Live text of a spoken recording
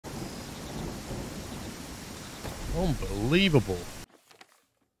Unbelievable.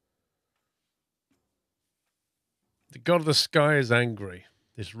 The god of the sky is angry.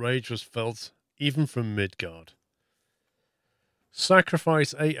 His rage was felt even from Midgard.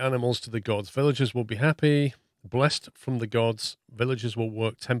 Sacrifice 8 animals to the gods. Villagers will be happy. Blessed from the gods. Villagers will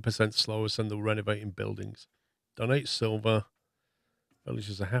work 10% slower, so they'll renovating buildings. Donate silver.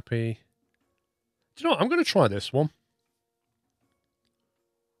 Villagers are happy. Do you know what? I'm going to try this one.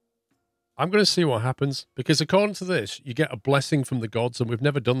 I'm going to see what happens. Because according to this, you get a blessing from the gods, and we've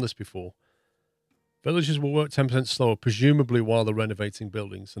never done this before. Villagers will work 10% slower, presumably while they're renovating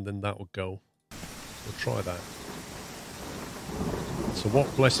buildings, and then that will go. We'll try that. So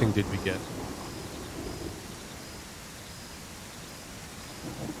what blessing did we get?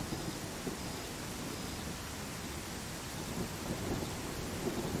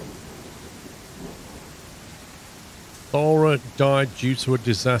 Thora died due to a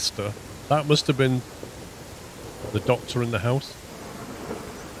disaster. That must have been the doctor in the house.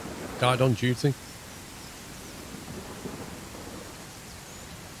 Died on duty.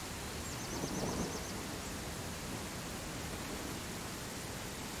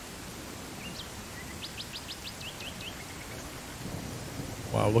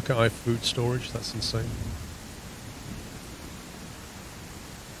 Wow, look at our food storage. That's insane.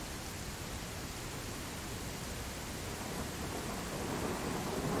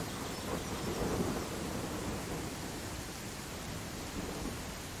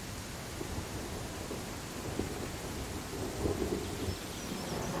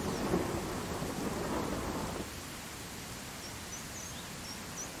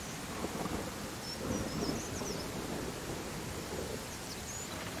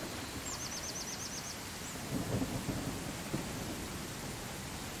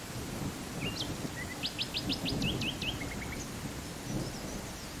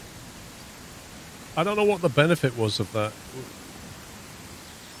 I don't know what the benefit was of that.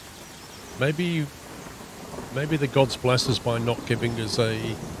 Maybe the gods bless us by not giving us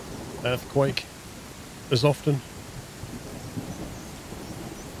a earthquake as often.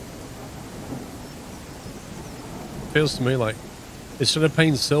 Feels to me like instead of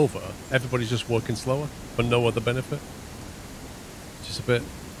paying silver, everybody's just working slower for no other benefit. Just a bit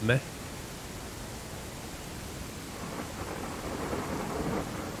meh.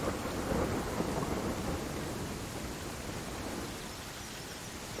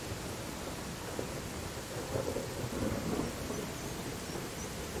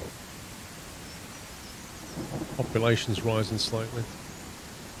 Population's rising slightly.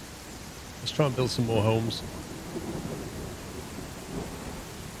 Let's try and build some more homes.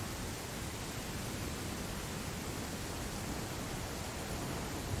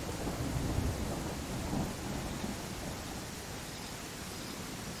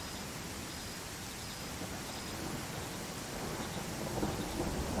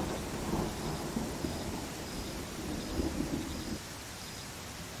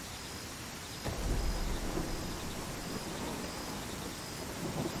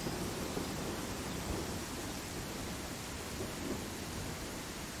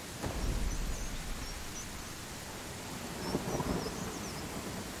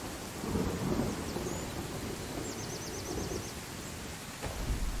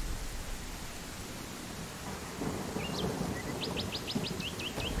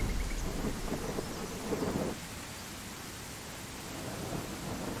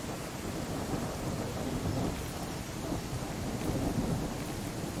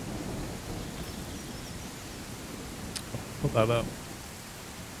 Put that up.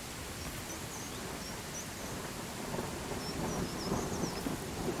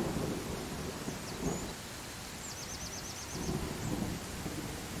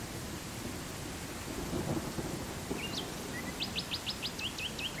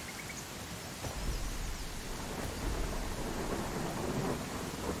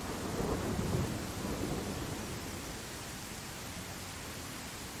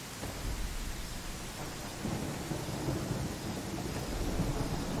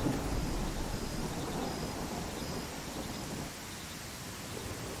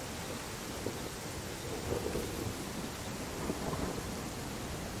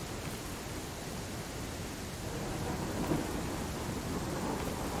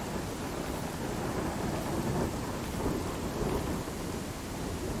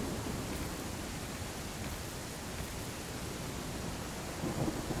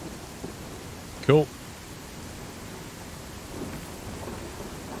 Cool.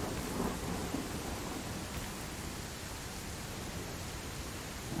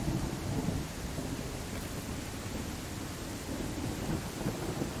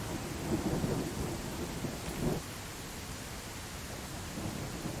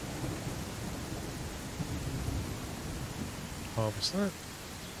 harvest that.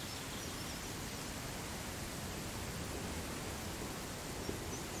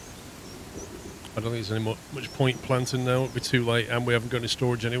 I don't think there's any much point planting now. It'll be too late, and we haven't got any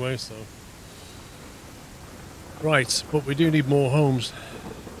storage anyway, so... Right, but we do need more homes.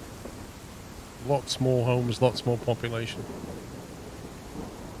 Lots more homes, lots more population.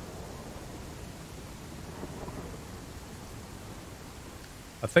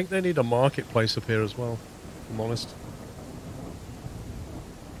 I think they need a marketplace up here as well, if I'm honest.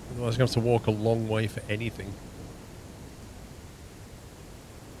 Otherwise, I'm going to have to walk a long way for anything.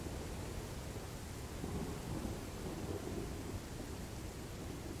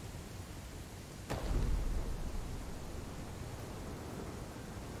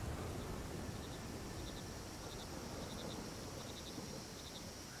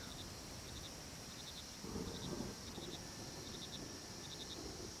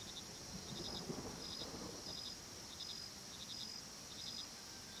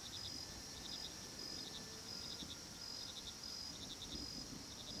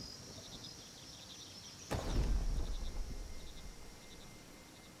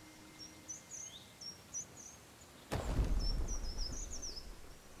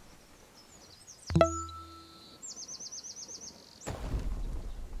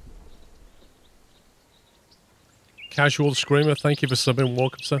 Casual Screamer, thank you for subbing.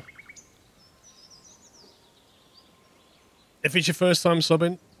 Welcome, sir. If it's your first time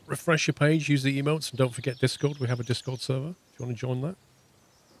subbing, refresh your page, use the emotes, and don't forget Discord. We have a Discord server if you want to join that.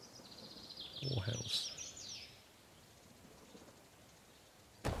 Or house.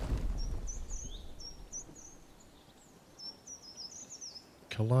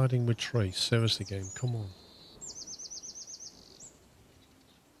 Colliding with Trace. Seriously, game. Come on.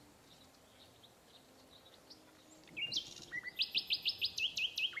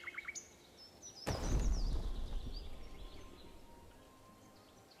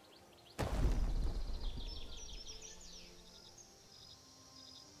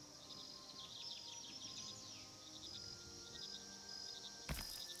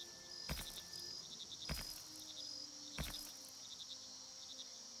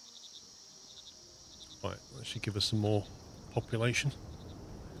 Right, that should give us some more population.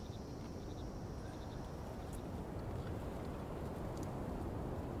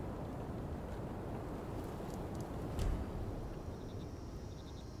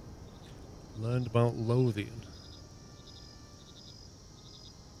 Learned about Lothian.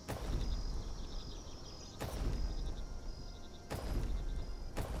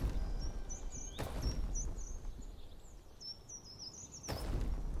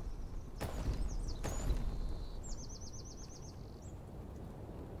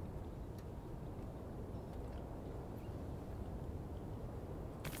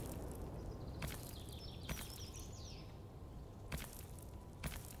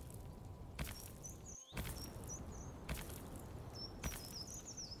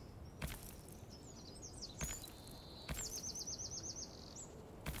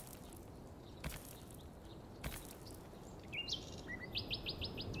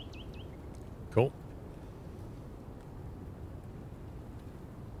 Cool.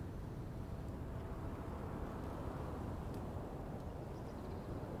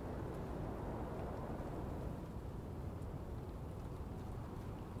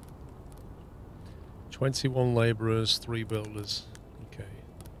 "21 labourers, 3 builders." Okay.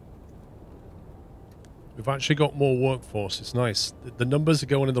 We've actually got more workforce. It's nice. The numbers are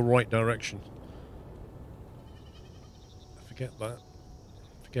going in the right direction. Forget that.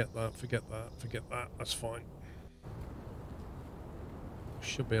 Forget that, forget that, forget that. That's fine.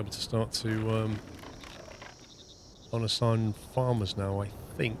 Should be able to start to unassign farmers now, I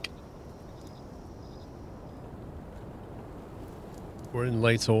think. We're in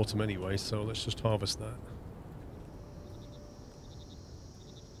late autumn anyway, so let's just harvest that.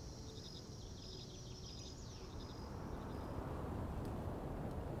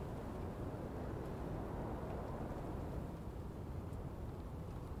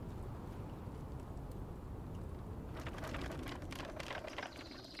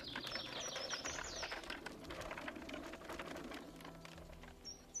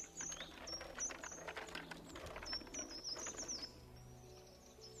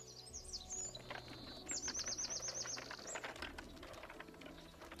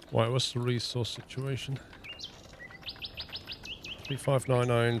 Right, what's the resource situation?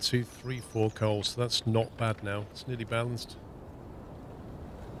 3599, 234 coal, so that's not bad now. It's nearly balanced.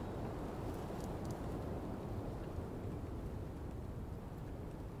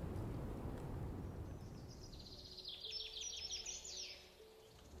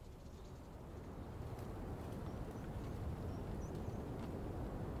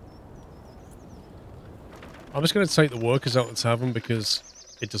 I'm just going to take the workers out of the tavern because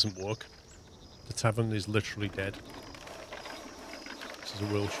it doesn't work. The tavern is literally dead. This is a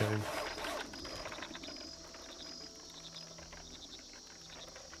real shame.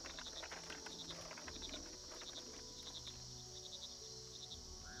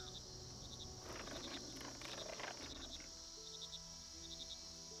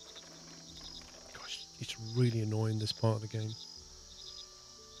 Gosh, it's really annoying, this part of the game.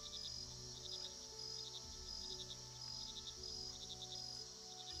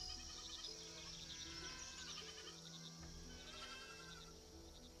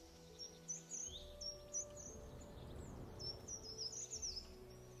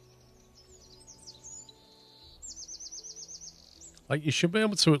 Like, you should be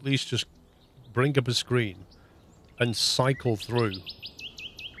able to at least just bring up a screen and cycle through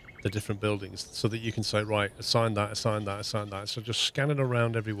the different buildings so that you can say, right, assign that, assign that, assign that. So just scanning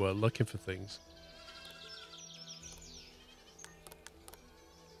around everywhere, looking for things.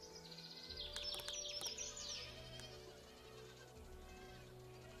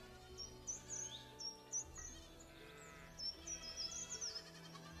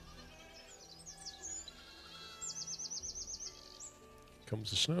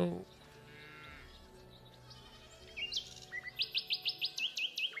 Comes the snow.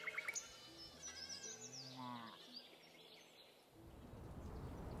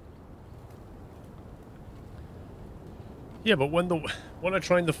 Yeah, but when I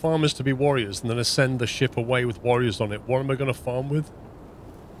train the farmers to be warriors and then I send the ship away with warriors on it, what am I going to farm with?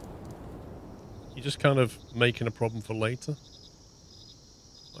 You're just kind of making a problem for later.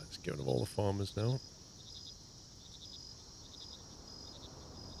 Right, let's get rid of all the farmers now.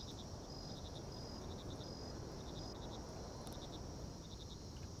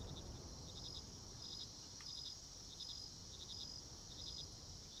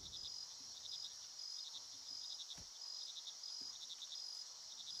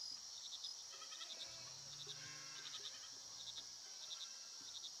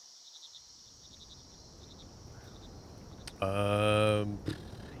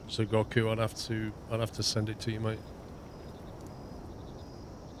 So Goku, I'd have to send it to you, mate.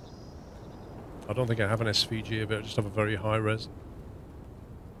 I don't think I have an SVG of it. I just have a very high res,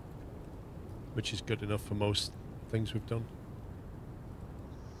 which is good enough for most things we've done.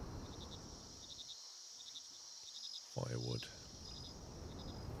 Firewood.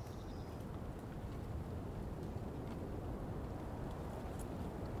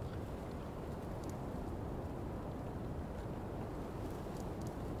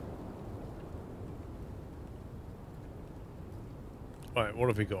 Right, what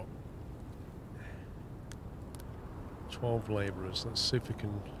have we got? 12 labourers. Let's see if we can...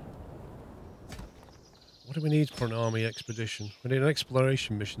 What do we need for an army expedition? We need an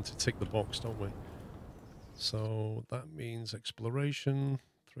exploration mission to tick the box, don't we? So that means exploration,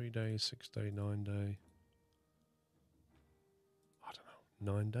 3 days, 6 day, 9 day. I don't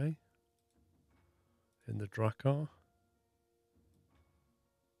know, 9 day? In the Drakkar.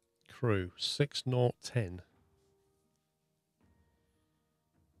 Crew, 6 naught 10.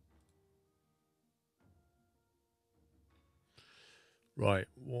 Right,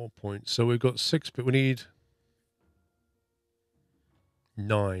 war point. So we've got 6, but we need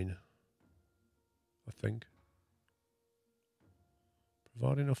 9, I think.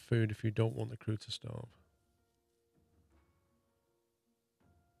 Provide enough food if you don't want the crew to starve.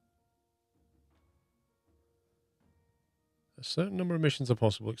 A certain number of missions are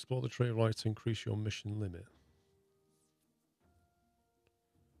possible. Explore the tree of life to increase your mission limit.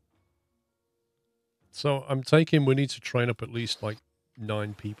 So I'm taking we need to train up at least like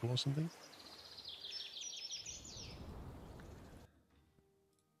 9 people or something.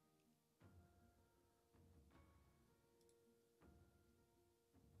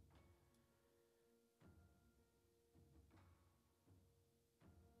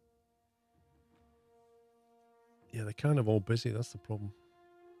 Yeah, they're kind of all busy. That's the problem.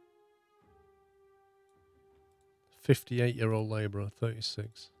 58-year-old labourer,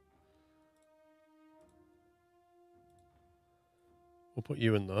 36. We'll put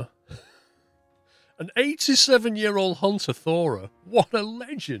you in there. An 87-year-old hunter, Thora. What a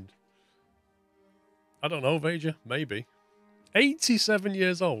legend. I don't know, Vaja. Maybe. 87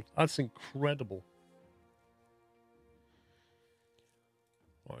 years old. That's incredible.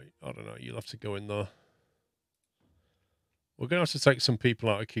 Right, I don't know. You'll have to go in there. We're going to have to take some people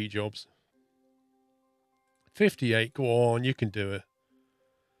out of key jobs. 58. Go on. You can do it.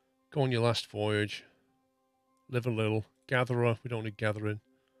 Go on your last voyage. Live a little. Gatherer. We don't need gathering.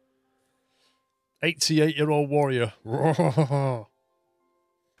 88-year-old warrior.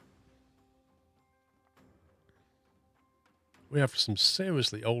 We have some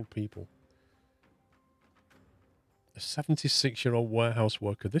seriously old people. A 76-year-old warehouse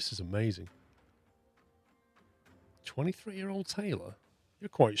worker. This is amazing. 23-year-old tailor. You're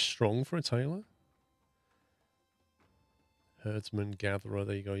quite strong for a tailor. Herdsman, gatherer.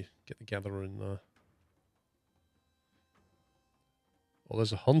 There you go. Get the gatherer in there. Oh,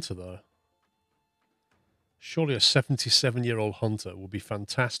 there's a hunter there. Surely a 77-year-old hunter would be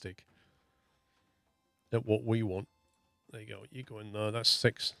fantastic at what we want. There you go. You go in there. That's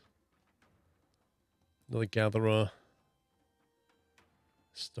 6. Another gatherer.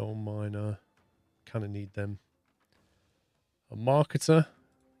 Stone miner. Kind of need them. A marketer.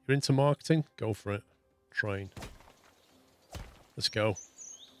 You're into marketing? Go for it. Train. Let's go.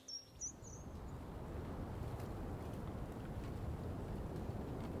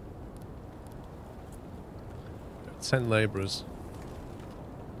 10 labourers.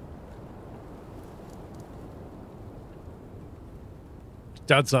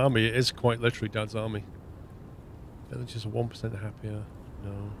 Dad's army. It is quite literally Dad's army. Villagers are 1% happier.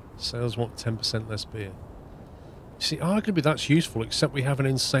 No. Sales want 10% less beer. See, arguably that's useful, except we have an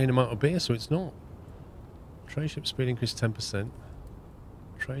insane amount of beer, so it's not. Trade ship speed increase 10%.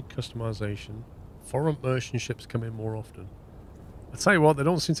 Trade customization. Foreign merchant ships come in more often. I tell you what, they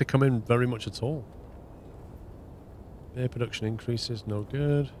don't seem to come in very much at all. Beer production increases, no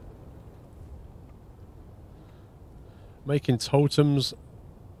good. Making totems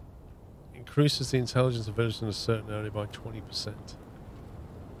increases the intelligence of villagers in a certain area by 20%.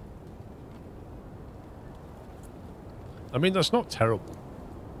 I mean, that's not terrible.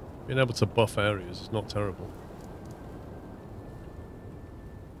 Being able to buff areas is not terrible.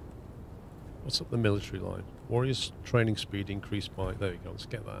 What's up the military line? Warriors training speed increased by... There we go, let's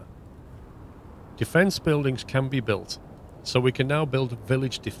get that. Defense buildings can be built. So we can now build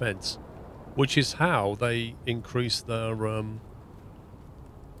village defense, which is how they increase their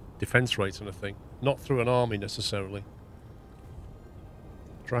defense rates and a thing. Not through an army necessarily.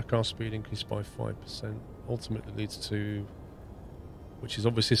 Drakkar speed increased by 5%. Ultimately leads to... Which is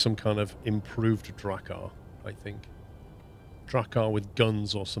obviously some kind of improved Drakkar, I think. Drakkar with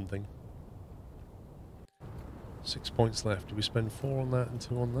guns or something. 6 points left. Do we spend 4 on that and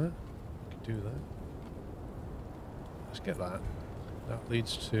 2 on that? We can do that. Let's get that. That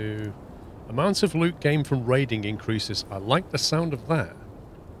leads to... Amounts of loot gained from raiding increases. I like the sound of that.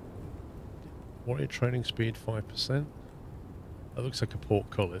 Warrior training speed 5%. That looks like a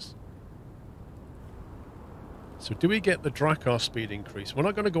portcullis. So do we get the Drakkar speed increase? We're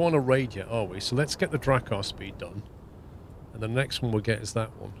not going to go on a raid yet, are we? So let's get the Drakkar speed done. And the next one we'll get is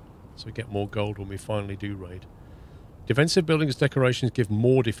that one. So we get more gold when we finally do raid. Defensive buildings decorations give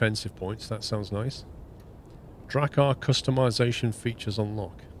more defensive points. That sounds nice. Drakkar customization features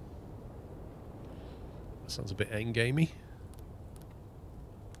unlock. That sounds a bit endgamey.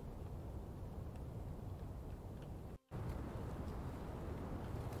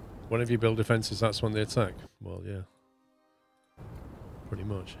 Whenever you build defenses, that's when they attack. Well, yeah. Pretty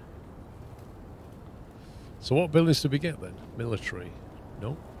much. So what buildings did we get then? Military.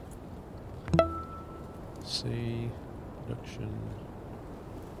 Nope. Sea. Production.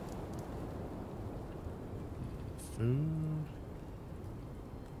 Food.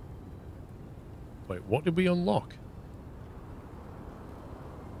 Wait, what did we unlock?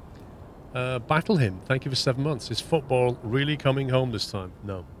 Battle him. Thank you for 7 months. Is football really coming home this time?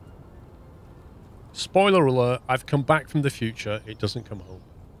 No. Spoiler alert, I've come back from the future. It doesn't come home.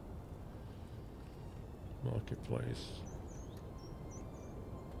 Marketplace.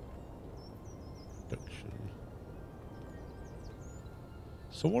 Production.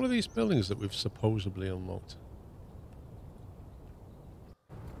 So what are these buildings that we've supposedly unlocked?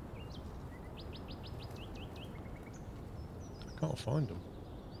 I can't find them.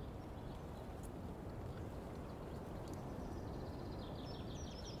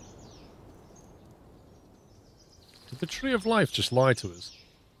 Did the Tree of Life just lie to us?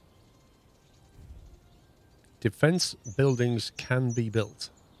 Defense buildings can be built.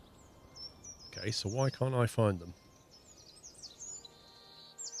 Okay, so why can't I find them?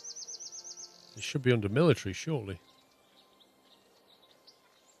 It should be under military, surely.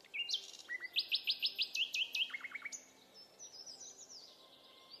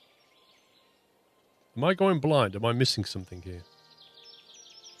 Am I going blind? Am I missing something here?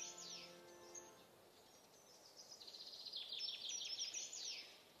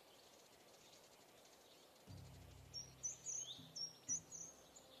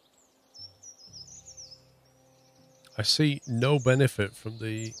 I see no benefit from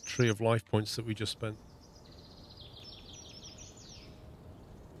the Tree of Life points that we just spent.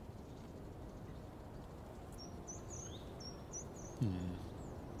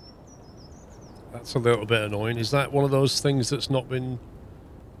 That's a little bit annoying. Is that one of those things that's not been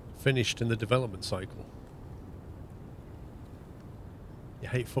finished in the development cycle? You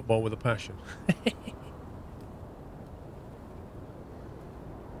hate football with a passion.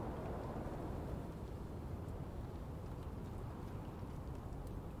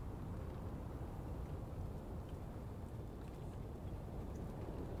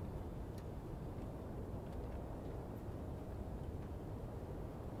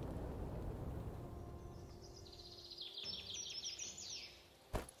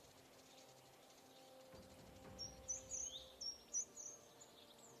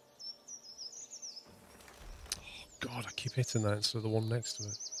 God, I keep hitting that instead of the one next to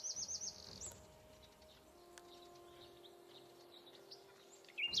it.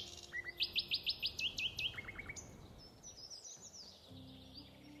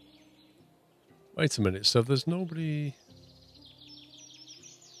 Wait a minute, so if there's nobody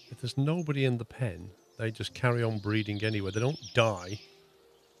in the pen, they just carry on breeding anyway. They don't die.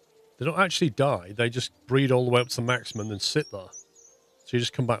 They don't actually die, they just breed all the way up to the maximum and then sit there. So you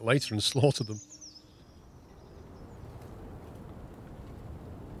just come back later and slaughter them.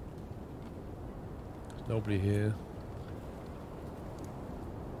 There's nobody here.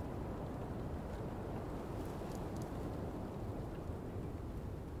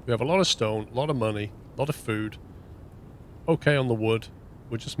 We have a lot of stone, a lot of money, a lot of food. Okay on the wood.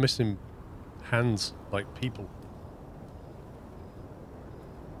 We're just missing hands, like people.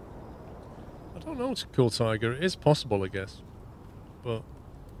 I don't know, it's a cool tiger. It is possible, I guess. But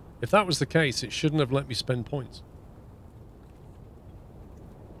if that was the case, it shouldn't have let me spend points.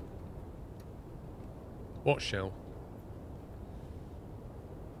 What shell?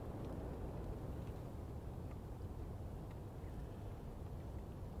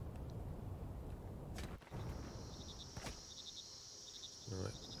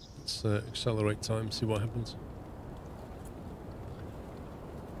 Alright, let's accelerate time, see what happens.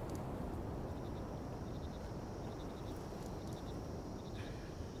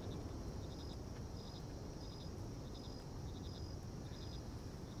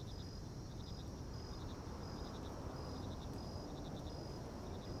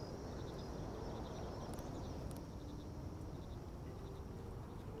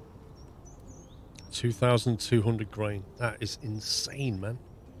 $2,200 grain. That is insane, man.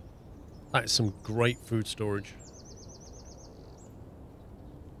 That is some great food storage.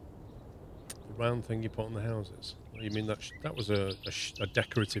 The round thing you put on the houses. Oh, you mean that was a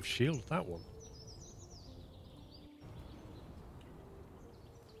decorative shield, that one?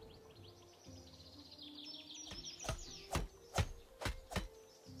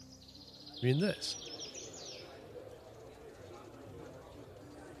 You mean this?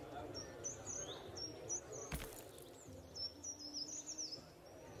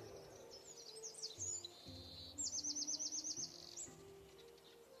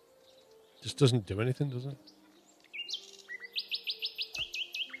 Just doesn't do anything, does it?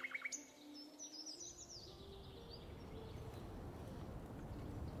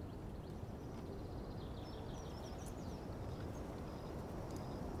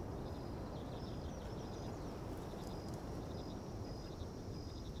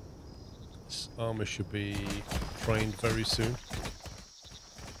 This armor should be trained very soon.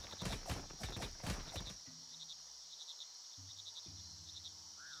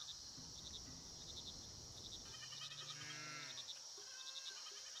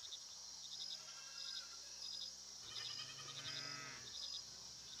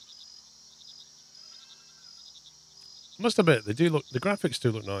 I must admit, the graphics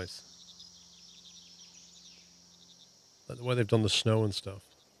do look nice. Like the way they've done the snow and stuff.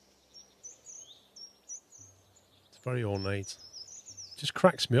 It's very ornate. It just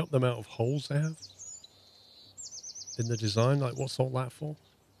cracks me up the amount of holes they have in the design. Like, what's all that for?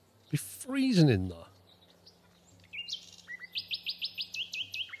 Be freezing in there.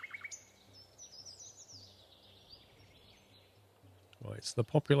 Right, so the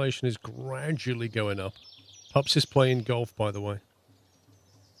population is gradually going up. Pups is playing golf, by the way.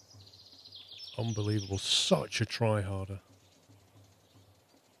 Unbelievable. Such a try-harder.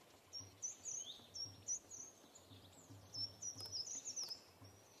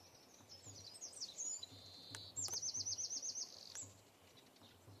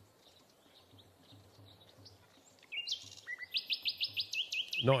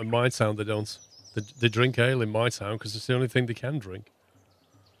 Not in my town, they don't. They drink ale in my town because it's the only thing they can drink.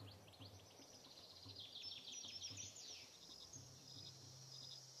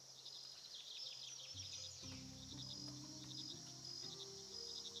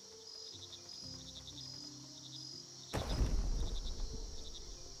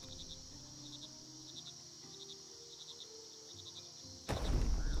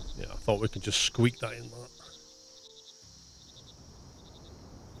 thought we could just squeak that in that.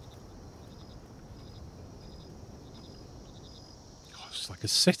 Oh, it's like a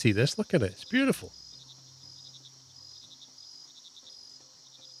city, this. Look at it. It's beautiful.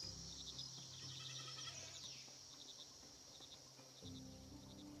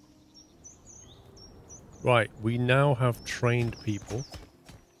 Right, we now have trained people.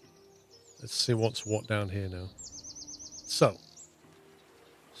 Let's see what's what down here now. So,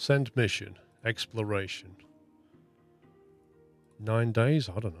 send mission, exploration. 9 days?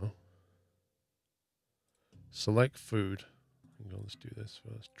 I don't know. Select food. Hang on, let's do this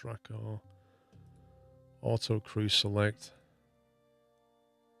first. Drakkar. Auto crew select.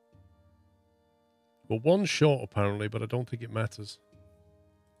 Well, one's short apparently, but I don't think it matters.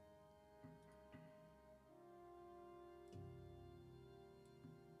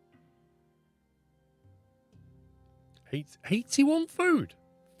 Eight, 81 food?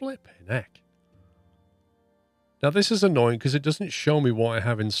 Flipping heck. Now this is annoying because it doesn't show me what I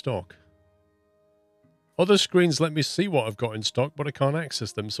have in stock. Other screens let me see what I've got in stock, but I can't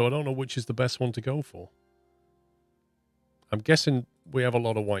access them, so I don't know which is the best one to go for. I'm guessing we have a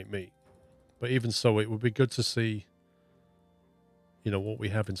lot of white meat. But even so, it would be good to see, you know, what we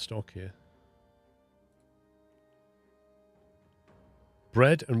have in stock here.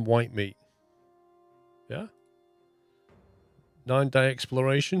 Bread and white meat. Yeah? 9-day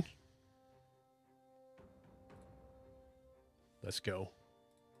exploration. Let's go.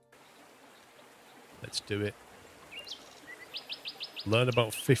 Let's do it. Learn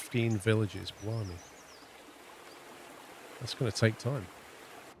about 15 villages. Blimey. That's going to take time.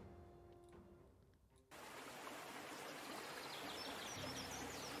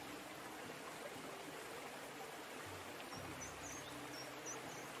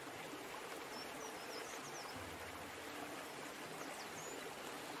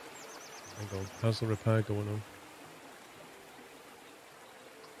 Hang on. How's the repair going on?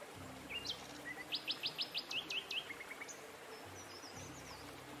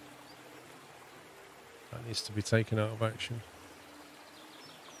 That needs to be taken out of action.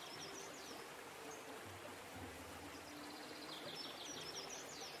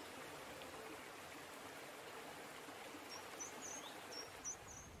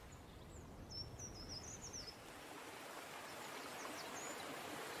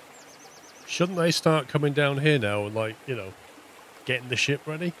 Shouldn't they start coming down here now and, like, you know, getting the ship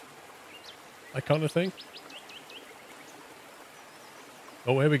ready? That kind of thing?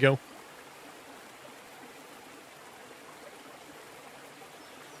 Oh, here we go.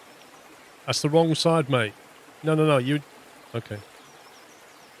 That's the wrong side, mate. No, you... Okay.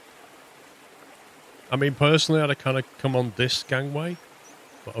 I mean, personally, I'd kind of come on this gangway,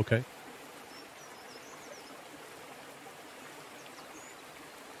 but okay.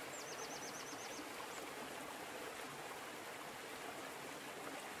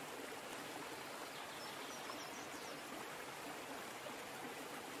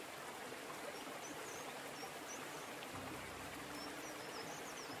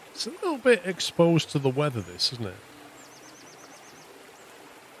 It's a little bit exposed to the weather, this, isn't it?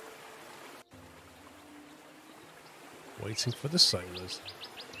 Waiting for the sailors.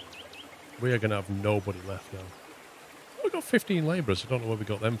 We are going to have nobody left now. We've got 15 labourers. I don't know where we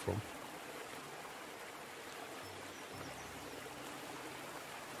got them from.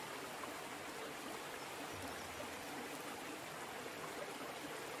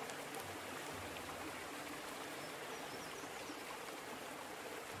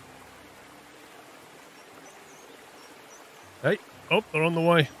 Hey, oh, they're on the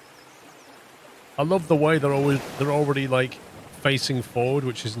way. I love the way they're already like facing forward,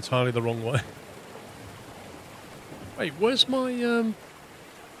 which is entirely the wrong way. Wait, where's my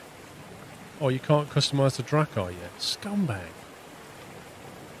Oh, you can't customize the Drakkar yet. Scumbag.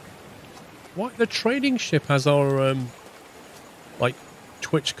 What? The trading ship has our like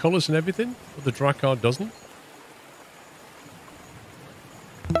Twitch colours and everything, but the Drakkar doesn't.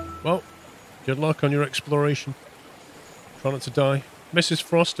 Well, good luck on your exploration. Try not to die. Mrs.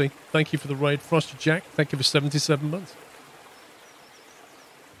 Frosty, thank you for the raid. Frosty Jack, thank you for 77 months.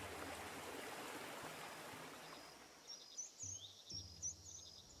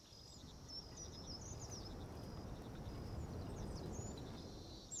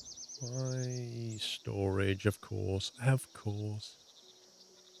 Why storage, of course. Of course.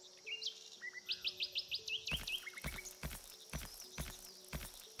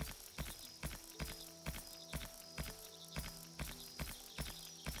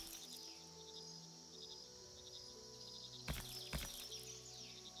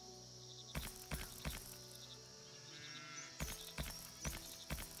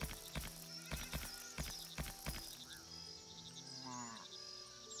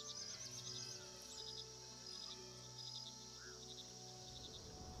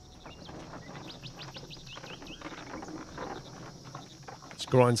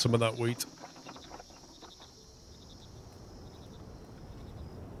 grind some of that wheat.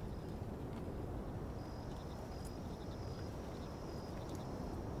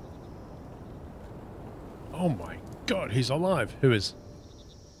 Oh my god, he's alive. Who is?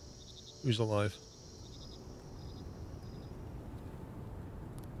 Who's alive?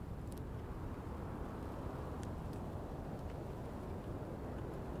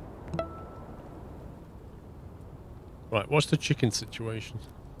 Right, what's the chicken situation?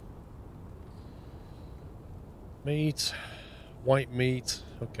 Meat. White meat.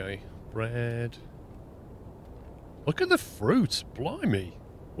 Okay. Bread. Look at the fruit. Blimey.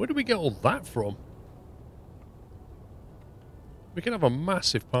 Where do we get all that from? We can have a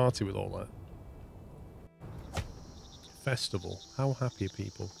massive party with all that. Festival. How happy are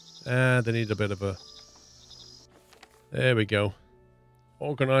people? They need a bit of a... There we go.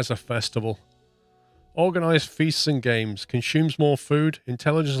 Organise a festival. Organise feasts and games. Consumes more food.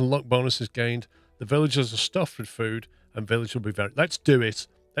 Intelligence and luck bonuses gained. The villagers are stuffed with food. And village will be very... Let's do it.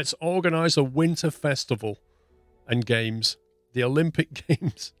 Let's organise a winter festival. And games. The Olympic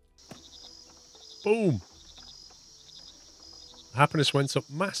Games. Boom. Happiness went up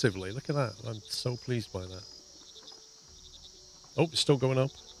massively. Look at that. I'm so pleased by that. Oh, it's still going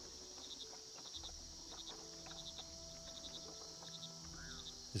up.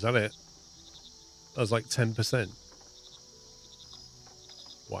 Is that it? That was like 10%.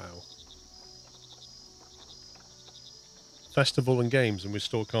 Wow. Festival and games, and we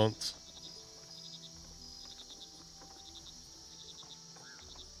still can't...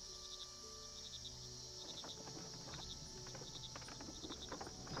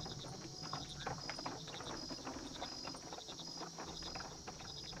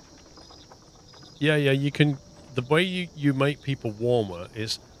 Yeah, you can... The way you make people warmer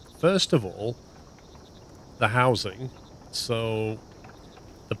is, first of all, the housing. So,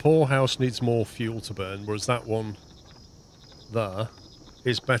 the poor house needs more fuel to burn, whereas that one there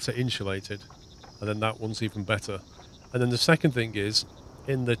is better insulated. And then that one's even better. And then the second thing is,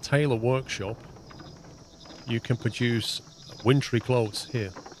 in the tailor workshop, you can produce wintry clothes here.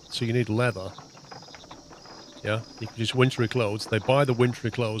 So you need leather. Yeah, you can use wintry clothes. They buy the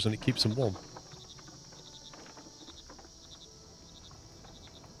wintry clothes and it keeps them warm.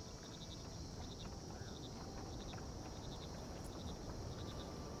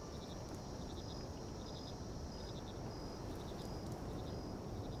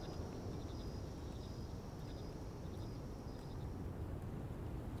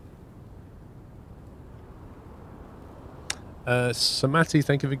 Samati,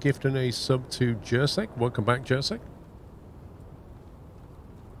 thank you for gifting a sub to Jersek. Welcome back, Jersek.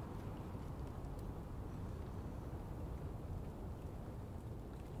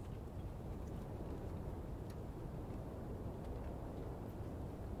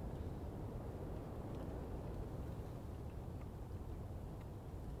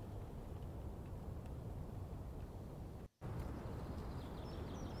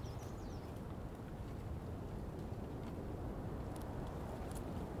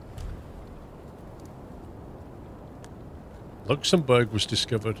 Luxembourg was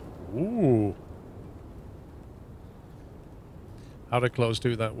discovered. Ooh. How do clothes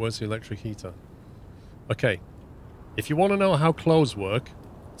do that? Where's the electric heater? Okay. If you want to know how clothes work,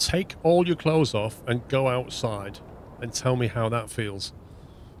 take all your clothes off and go outside and tell me how that feels.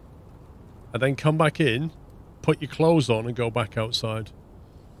 And then come back in, put your clothes on and go back outside.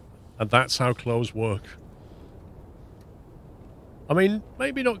 And that's how clothes work. I mean,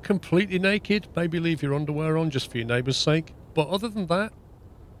 maybe not completely naked. Maybe leave your underwear on just for your neighbour's sake. But other than that,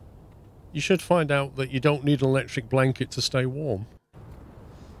 you should find out that you don't need an electric blanket to stay warm.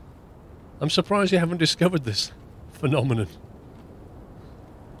 I'm surprised you haven't discovered this phenomenon.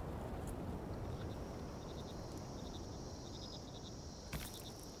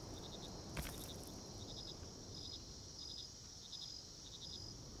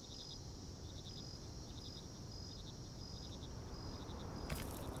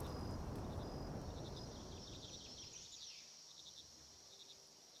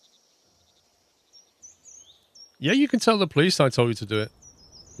 Yeah, you can tell the police I told you to do it.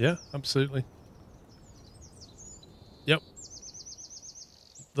 Yeah, absolutely. Yep.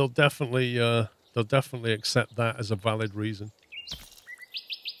 They'll definitely accept that as a valid reason.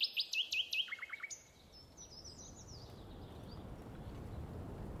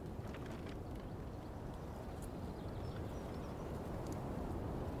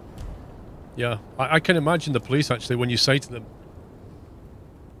 Yeah, I can imagine the police actually when you say to them,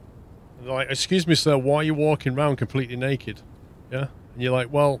 like, excuse me, sir, why are you walking around completely naked? Yeah? And you're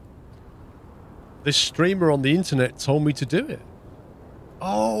like, well, this streamer on the internet told me to do it.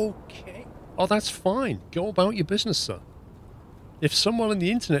 Okay. Oh, that's fine. Go about your business, sir. If someone on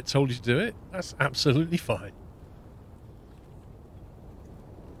the internet told you to do it, that's absolutely fine.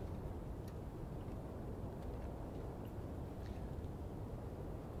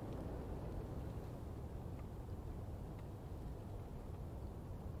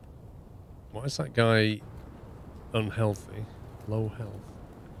 Why is that guy unhealthy? Low health.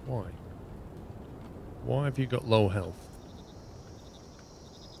 Why? Why have you got low health?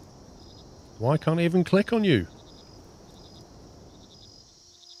 Why can't I even click on you?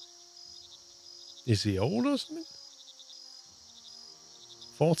 Is he old or something?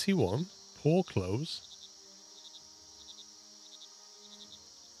 41. Poor clothes.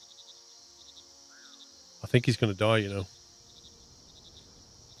 I think he's going to die, you know.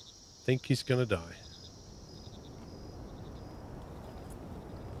 I think he's going to die.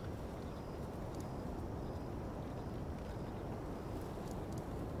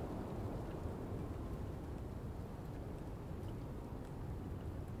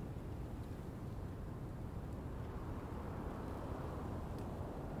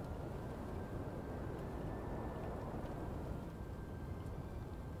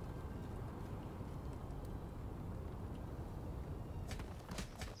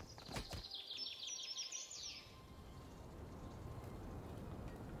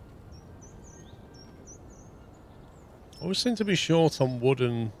 Always seem to be short on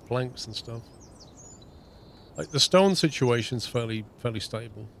wooden planks and stuff. Like the stone situation's fairly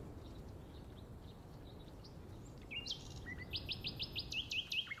stable.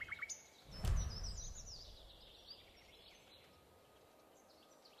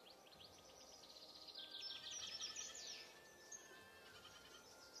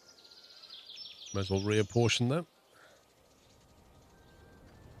 Might as well reapportion that.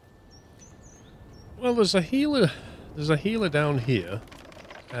 Well, there's a healer. There's a healer down here,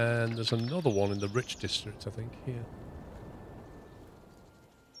 and there's another one in the rich district, I think, here.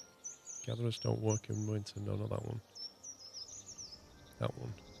 Gatherers don't work in winter. No, not that one. That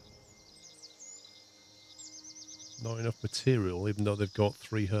one. Not enough material, even though they've got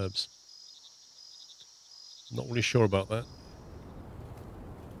 3 herbs. Not really sure about that.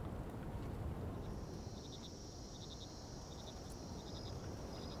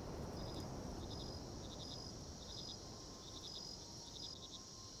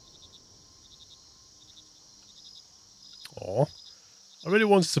 Oh, I really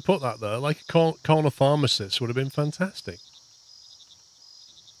wanted to put that there. Like a corner pharmacist would have been fantastic.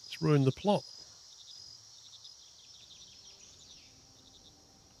 It's ruined the plot.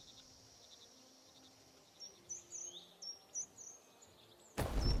 Yeah,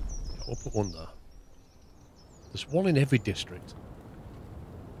 we'll put one there. There's one in every district.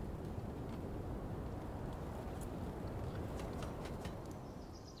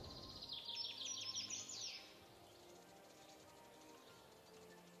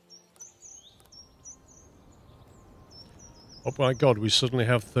 Oh my god, we suddenly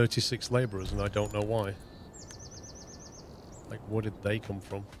have 36 labourers and I don't know why. Like, where did they come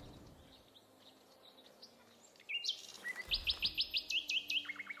from?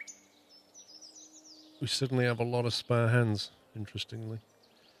 We suddenly have a lot of spare hands, interestingly.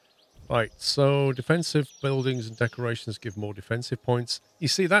 Right, so defensive buildings and decorations give more defensive points. You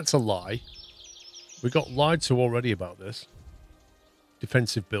see, that's a lie. We got lied to already about this.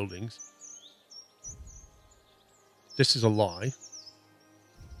 Defensive buildings. This is a lie.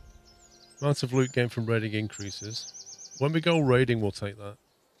 Amount of loot gained from raiding increases. When we go raiding, we'll take that.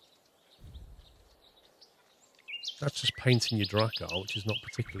 That's just painting your Drakkar, which is not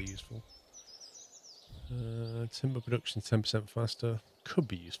particularly useful. Timber production 10% faster. Could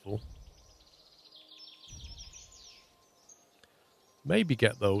be useful. Maybe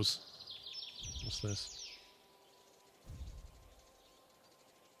get those. What's this?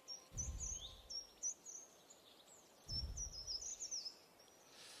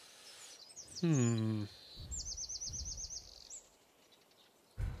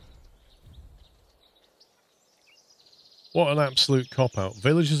 What an absolute cop-out.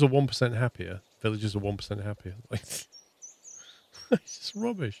 Villagers are 1% happier. Villagers are 1% happier. Like, it's just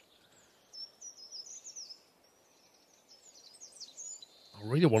rubbish. I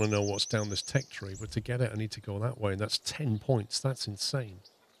really want to know what's down this tech tree, but to get it, I need to go that way, and that's 10 points. That's insane.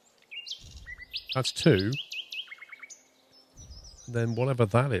 That's 2. And then whatever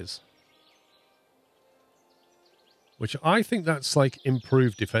that is. Which I think that's like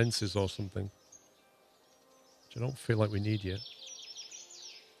improved defenses or something. Which I don't feel like we need yet.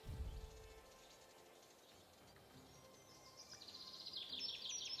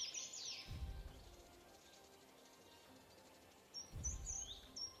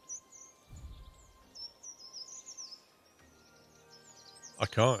 I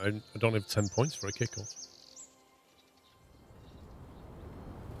can't. I don't have 10 points for a kickoff.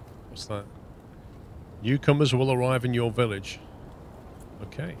 What's that? Newcomers will arrive in your village.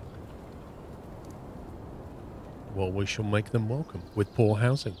 Okay. Well, we shall make them welcome with poor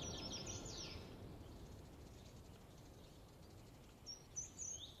housing.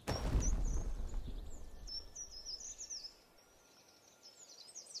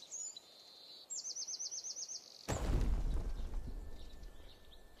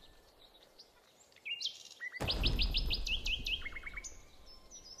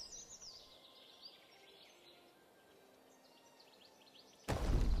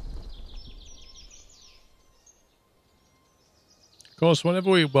 Of course, whenever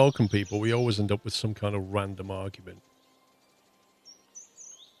we welcome people, we always end up with some kind of random argument.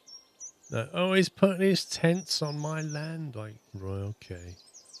 Oh, he's putting his tents on my land. Like, right, okay.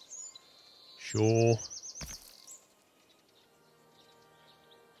 Sure.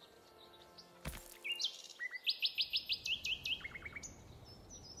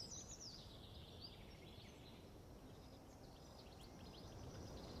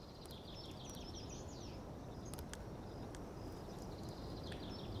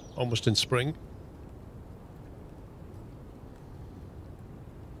 Almost in spring.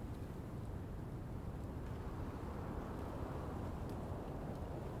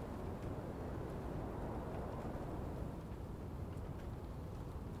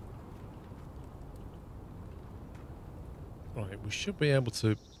 Right, we should be able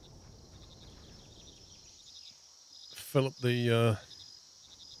to fill up the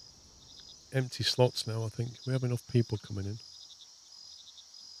empty slots now, I think. We have enough people coming in.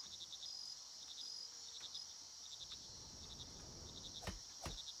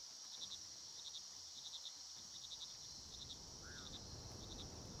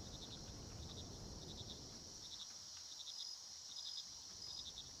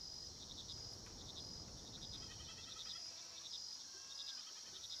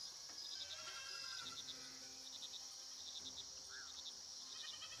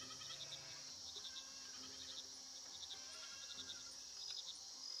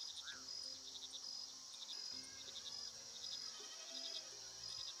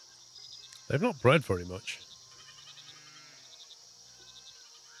 They've not bred very much.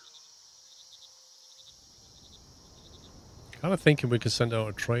 Kind of thinking we could send out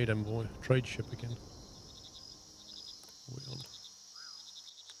a trade envoy, trade ship again. What are we on?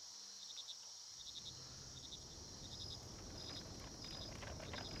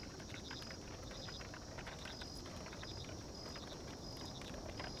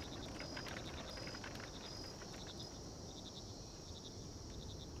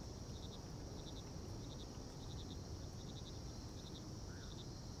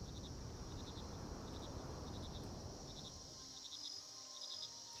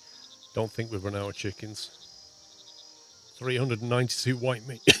 Don't think we've run out of chickens. 392 white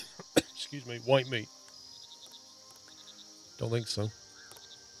meat. Excuse me, white meat. Don't think so.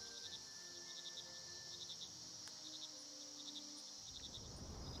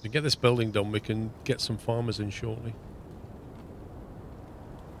 To get this building done, we can get some farmers in shortly.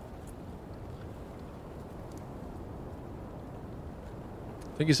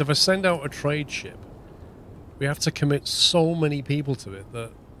 Thing is, if I send out a trade ship, we have to commit so many people to it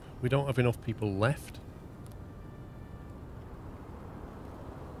that we don't have enough people left.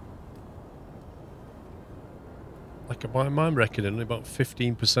 Like, by my reckoning, only about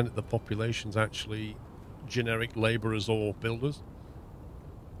 15% of the population's actually generic labourers or builders.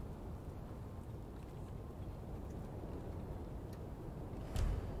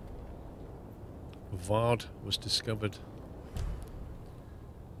 Vard was discovered.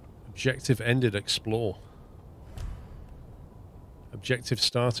 Objective ended, explore. Objective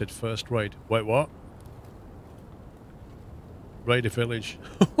started, first raid. Wait, what? Raid a village.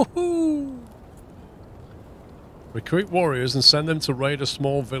 Recruit warriors and send them to raid a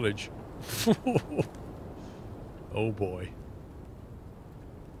small village. Oh boy.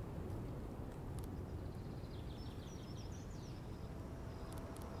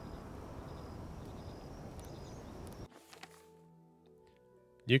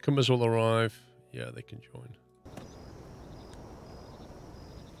 Newcomers will arrive. Yeah, they can join.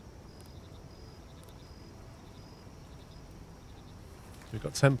 We've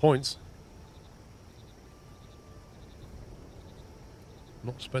got 10 points.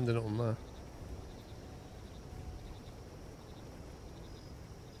 Not spending it on that.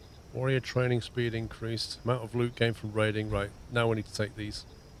 Warrior training speed increased. Amount of loot gained from raiding. Right, now we need to take these.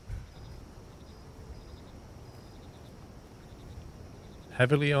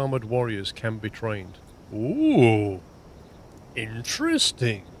 Heavily armored warriors can be trained. Ooh!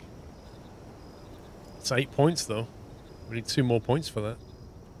 Interesting. It's 8 points, though. We need 2 more points for that.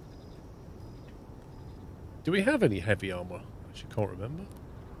 Do we have any heavy armor? I actually can't remember.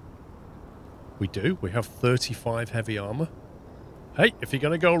 We do. We have 35 heavy armor. Hey, if you're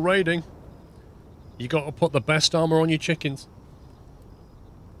going to go raiding, you got to put the best armor on your chickens.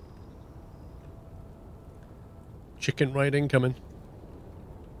 Chicken raiding coming.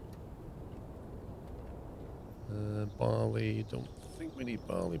 Barley. Don't think we need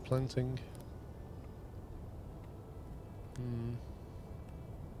barley planting.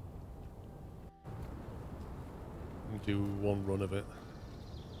 We'll do 1 run of it.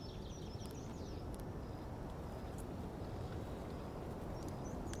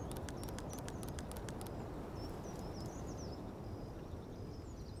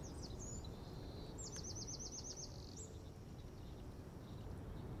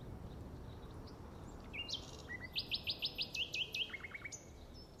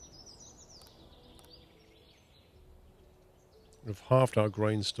 We've halved our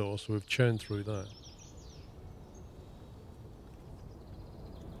grain store, so we've churned through that.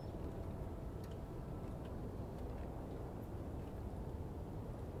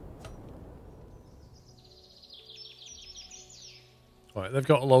 Alright, they've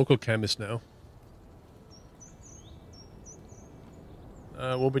got a local chemist now.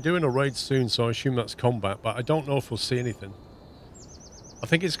 We'll be doing a raid soon, so I assume that's combat, but I don't know if we'll see anything. I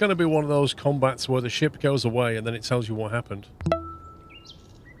think it's going to be one of those combats where the ship goes away and then it tells you what happened.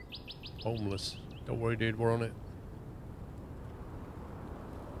 Homeless. Don't worry, dude, we're on it.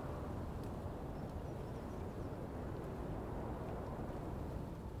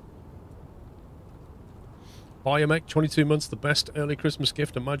 Biomek, 22 months, the best early Christmas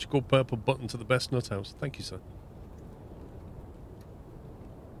gift, a magical purple button to the best nut house. Thank you, sir.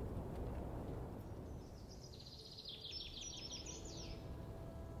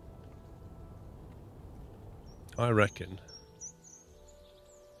 I reckon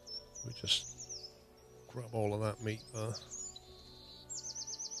we just grab all of that meat there.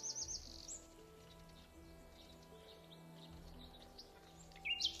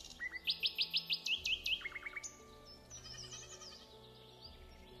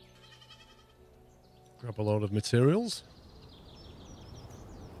 Grab a load of materials.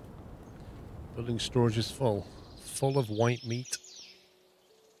 Building storage is full. Full of white meat.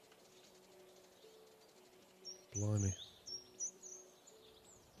 Blimey.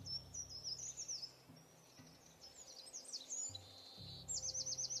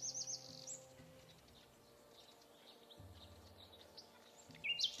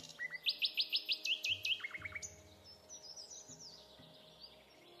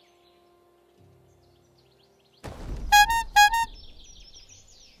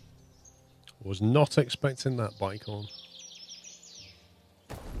 Was not expecting that bike on.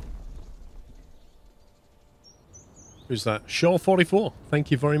 Who's that? Shaw44.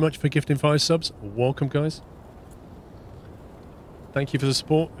 Thank you very much for gifting 5 subs. Welcome, guys. Thank you for the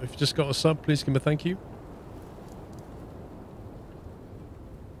support. If you just got a sub, please give him a thank you.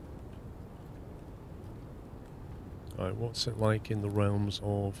 Alright, what's it like in the realms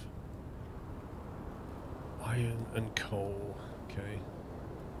of iron and coal? Okay.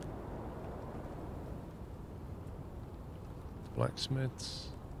 Blacksmiths.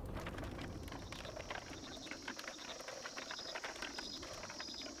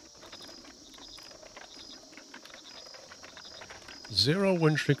 Zero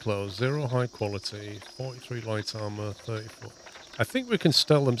wintry clothes, 0 high quality, 43 light armor, 34. I think we can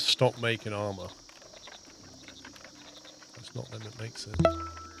tell them to stop making armor. It's not them that makes it.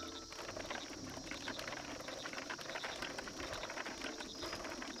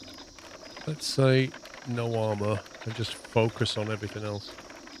 Let's say no armor and just focus on everything else.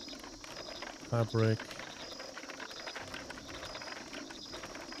 Fabric.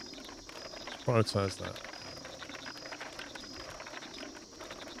 Let's prioritize that.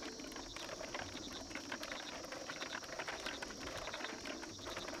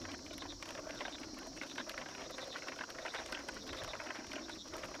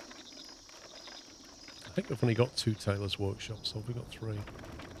 I think we've only got 2 tailors' workshops, so we've got 3.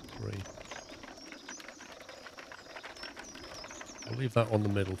 3. I'll leave that on the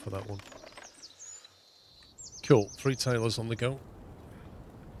middle for that one. Cool, 3 tailors on the go.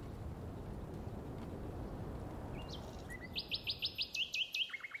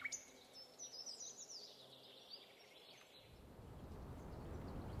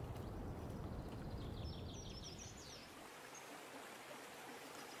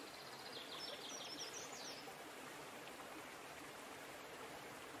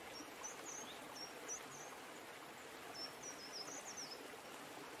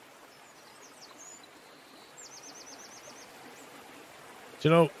 Do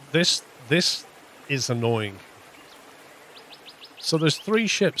you know, this is annoying. So there's 3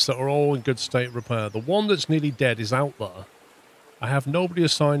 ships that are all in good state of repair. The one that's nearly dead is out there. I have nobody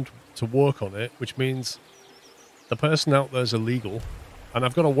assigned to work on it, which means the person out there is illegal, and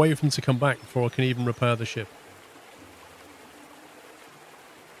I've got to wait for them to come back before I can even repair the ship.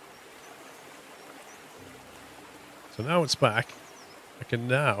 So now it's back. I can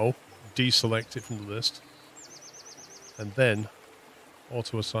now deselect it from the list, and then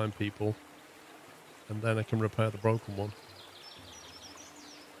auto-assign people, and then I can repair the broken one.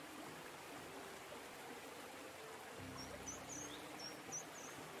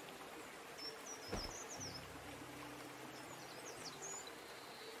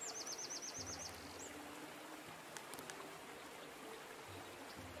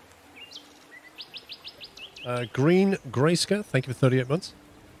 Green Grayska, thank you for 38 months.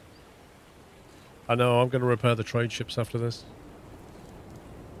 I know, I'm going to repair the trade ships after this.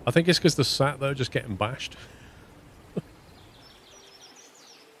 I think it's because they're sat there just getting bashed. What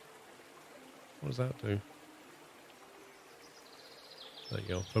does that do? There you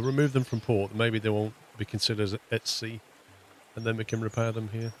go. So remove them from port. Maybe they won't be considered at sea. And then we can repair them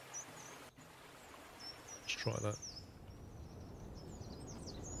here. Let's try that.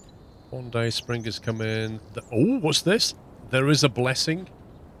 One day spring has come in. Oh, what's this? There is a blessing. Do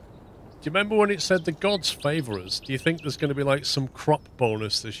you remember when it said the gods favour us? Do you think there's going to be like some crop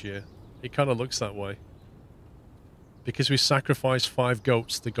bonus this year? It kind of looks that way. Because we sacrificed 5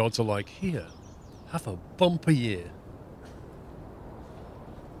 goats, the gods are like, here, have a bumper year.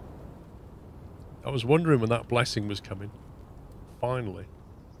 I was wondering when that blessing was coming. Finally.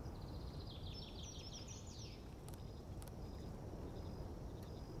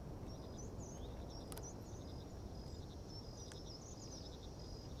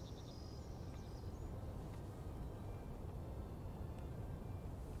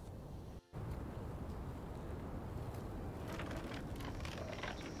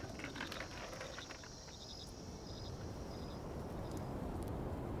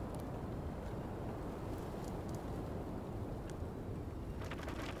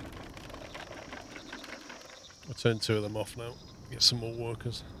 I'll turn 2 of them off now. Get some more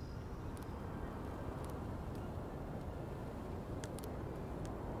workers.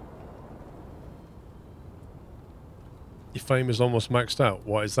 Your fame is almost maxed out.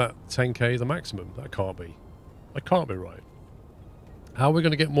 Why is that 10k the maximum? That can't be. That can't be right. How are we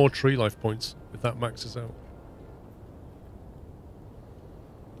going to get more tree life points if that maxes out?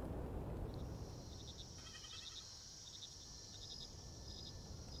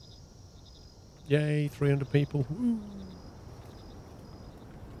 Yay, 300 people. Woo.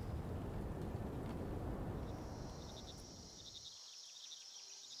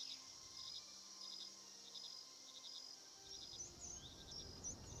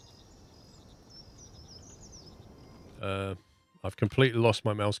 I've completely lost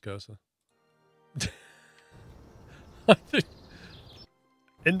my mouse cursor.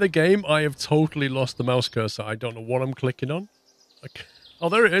 In the game, I have totally lost the mouse cursor. I don't know what I'm clicking on. Oh,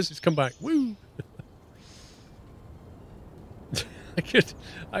 there it is. It's come back. Woo!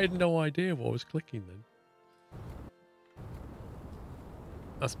 I had no idea what I was clicking then.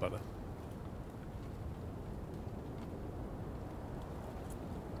 That's better.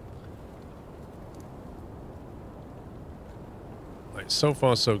 Right, so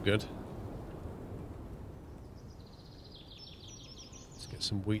far so good. Let's get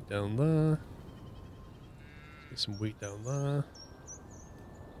some wheat down there. Let's get some wheat down there.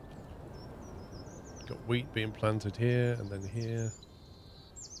 Got wheat being planted here and then here.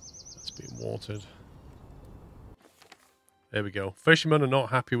 That's being watered. There we go. Fishermen are not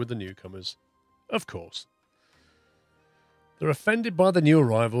happy with the newcomers. Of course. They're offended by the new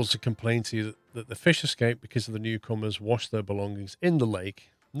arrivals and complain to you that the fish escape because of the newcomers washed their belongings in the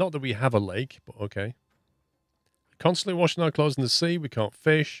lake. Not that we have a lake, but okay. Constantly washing our clothes in the sea. We can't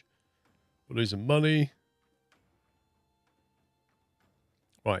fish. We're losing money.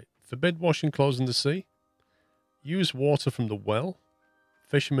 Right. Forbid washing clothes in the sea. Use water from the well.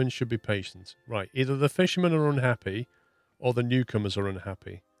 Fishermen should be patient. Right. Either the fishermen are unhappy or the newcomers are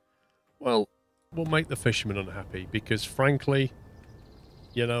unhappy. Well, we'll make the fishermen unhappy because, frankly,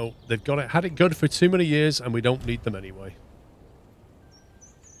 you know, they've had it good for too many years and we don't need them anyway.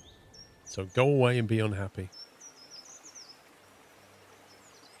 So go away and be unhappy.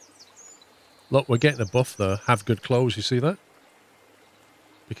 Look, we're getting a buff there. Have good clothes, you see that?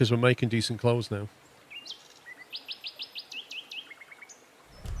 Because we're making decent clothes now.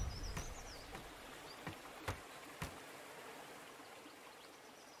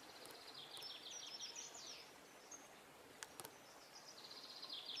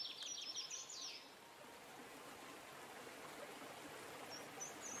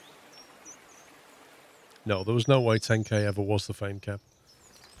 No, there was no way 10k ever was the fame cap.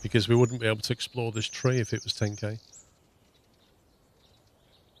 Because we wouldn't be able to explore this tree if it was 10k.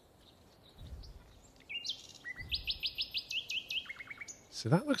 So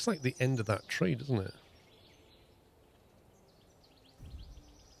that looks like the end of that tree, doesn't it?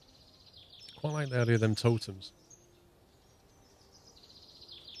 Quite like the idea of them totems.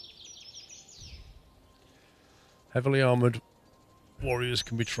 Heavily armoured warriors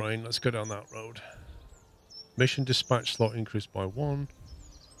can be trained. Let's go down that road. Mission dispatch slot increased by 1.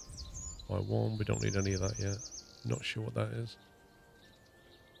 By 1. We don't need any of that yet. Not sure what that is.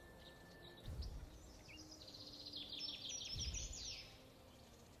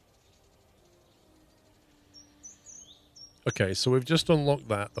 Okay, so we've just unlocked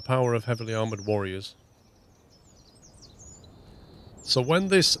that, the power of heavily armoured warriors. So when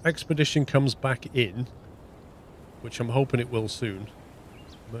this expedition comes back in, which I'm hoping it will soon,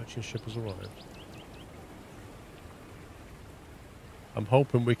 merchant ship has arrived. I'm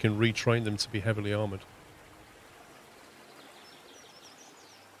hoping we can retrain them to be heavily armoured.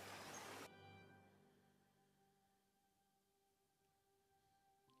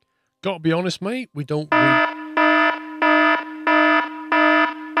 Gotta be honest, mate, we don't...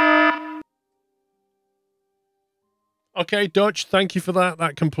 Okay, Dutch, thank you for that.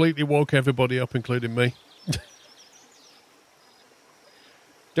 That completely woke everybody up, including me.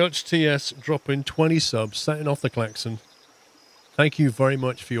 Dutch TS dropping 20 subs, setting off the klaxon. Thank you very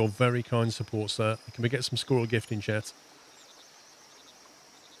much for your very kind support, sir. Can we get some squirrel gift in chat?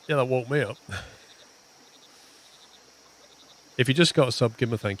 Yeah, that woke me up. If you just got a sub, give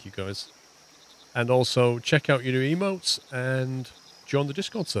him a thank you, guys. And also, check out your new emotes and join the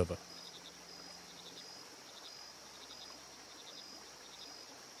Discord server.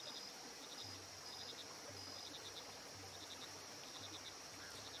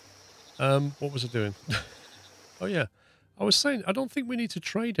 What was I doing? Oh, yeah. I was saying, I don't think we need to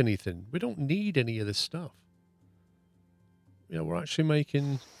trade anything. We don't need any of this stuff. You know, we're actually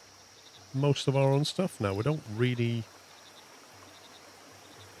making most of our own stuff now. We don't really...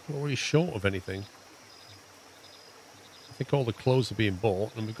 We're not really short of anything. I think all the clothes are being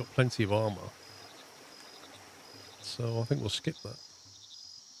bought, and we've got plenty of armour. So I think we'll skip that.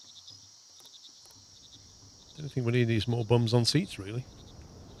 I don't think we need these more bums on seats, really.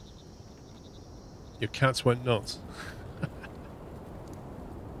 Your cats went nuts.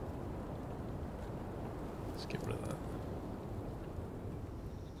 Let's get rid of that.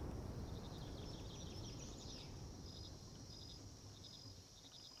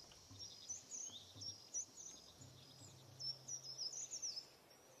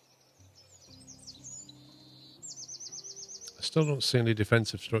 I still don't see any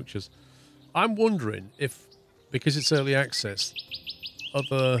defensive structures. I'm wondering if, because it's early access,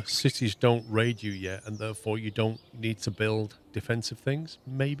 other cities don't raid you yet, and therefore you don't need to build defensive things.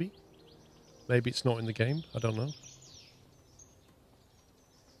 Maybe. Maybe it's not in the game. I don't know.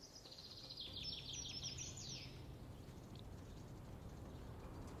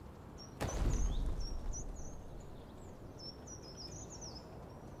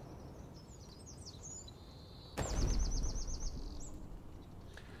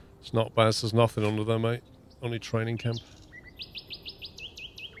 It's not bad. There's nothing under there, mate. Only training camp.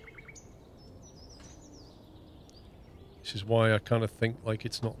 This is why I kind of think like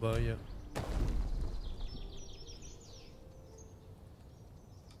it's not there yet.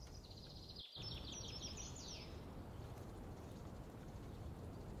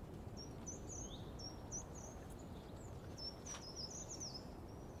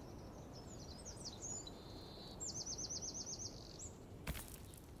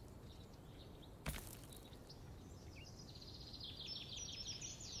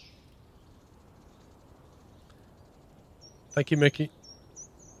 Thank you, Mickey.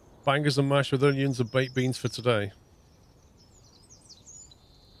 Bangers and mash with onions and baked beans for today.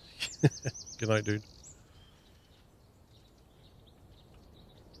 Good night, dude.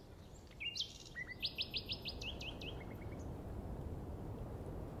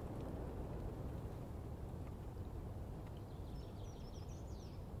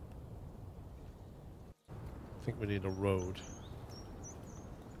 I think we need a road.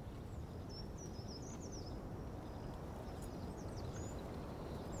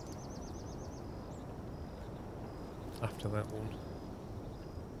 After that one.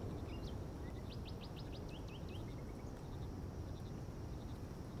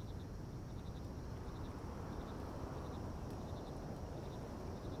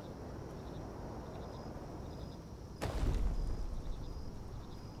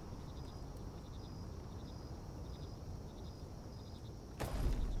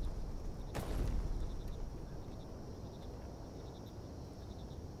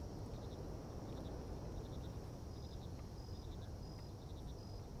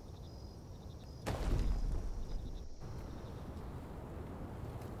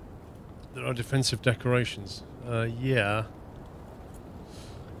 There are defensive decorations. Yeah.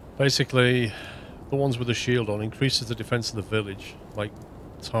 Basically, the ones with the shield on increases the defense of the village, like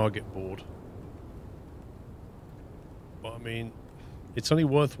target board. But I mean, it's only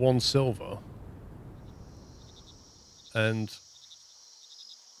worth 1 silver. And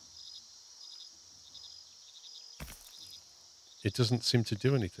it doesn't seem to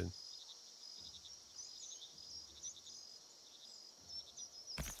do anything.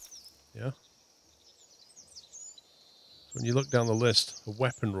 Yeah. So when you look down the list, a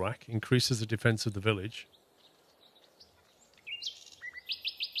weapon rack increases the defense of the village.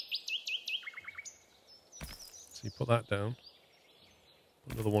 So you put that down.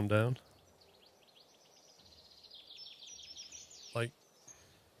 Put another one down. Like,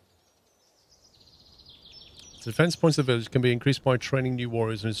 the defense points of the village can be increased by training new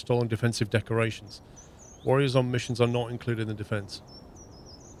warriors and installing defensive decorations. Warriors on missions are not included in the defense.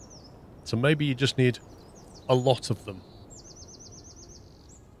 So maybe you just need a lot of them.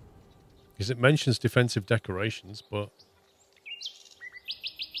 Because it mentions defensive decorations, but...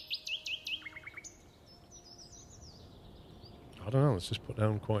 I don't know, let's just put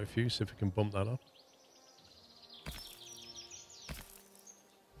down quite a few, see if we can bump that up.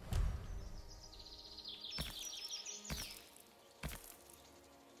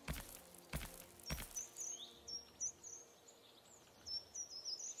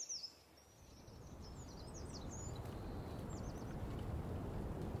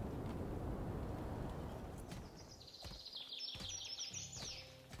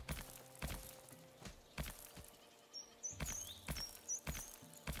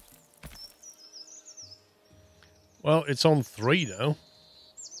 Well, it's on 3 now.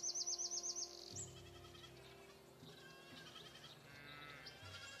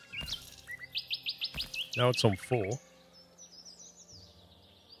 Now it's on 4.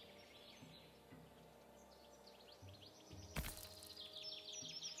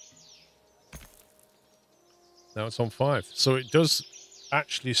 Now it's on 5. So it does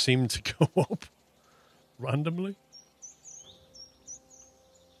actually seem to go up randomly.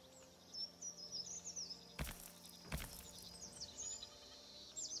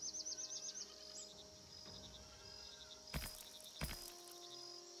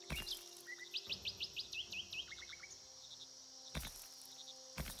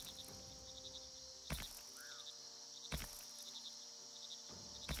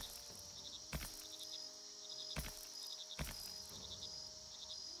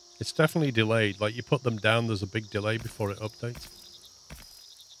 It's definitely delayed. Like, you put them down, there's a big delay before it updates.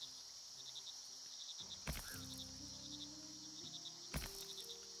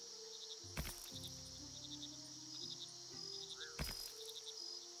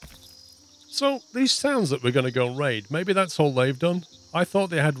 So, these towns that we're going to go and raid, maybe that's all they've done. I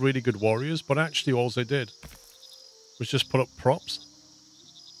thought they had really good warriors, but actually all they did was just put up props.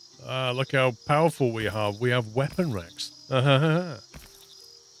 Look how powerful we have. We have weapon racks.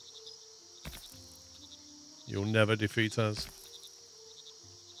 You'll never defeat us.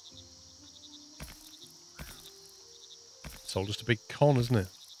 It's all just a big con, isn't it?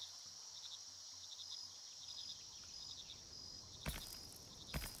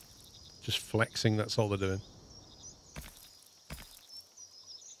 Just flexing, that's all they're doing.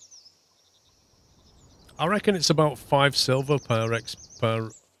 I reckon it's about 5 silver per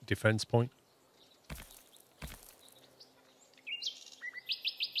defense point.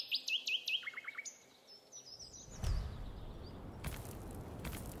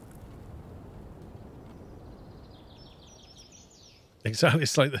 Exactly,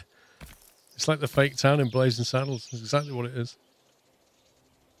 it's like the fake town in Blazing Saddles. That's exactly what it is.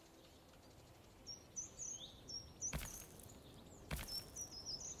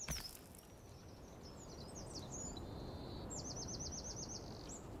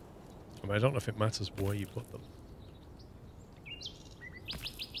 I mean, I don't know if it matters where you put them.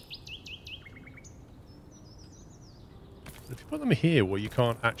 But if you put them here where you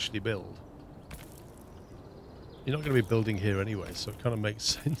can't actually build, you're not going to be building here anyway, so it kind of makes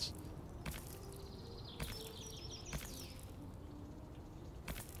sense.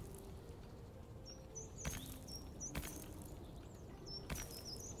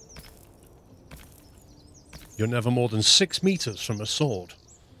 You're never more than 6 meters from a sword.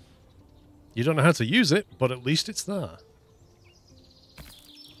 You don't know how to use it, but at least it's there.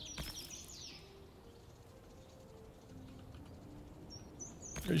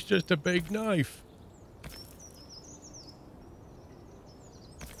 It's just a big knife.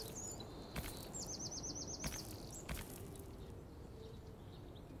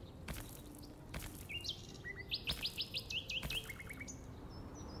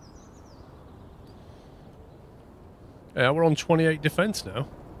 Yeah, we're on 28 defense now.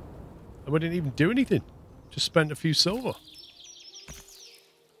 And we didn't even do anything. Just spent a few silver.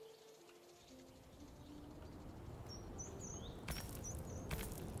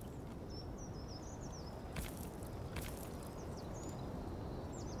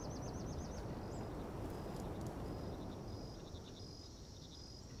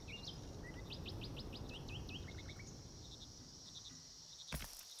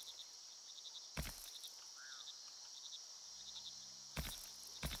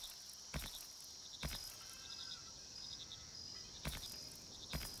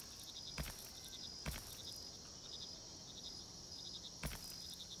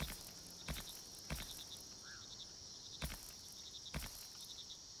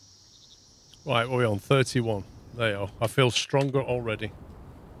 Right, what are we on? 31. There you are. I feel stronger already.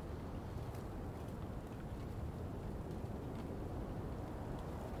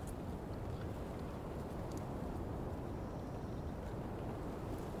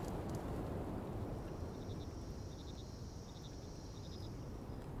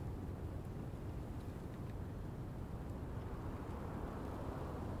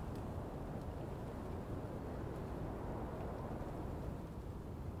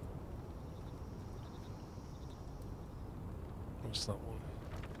 What's that one?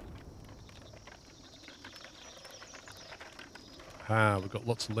 Ah, we've got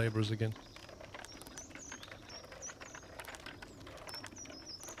lots of labourers again.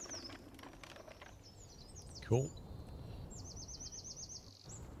 Cool.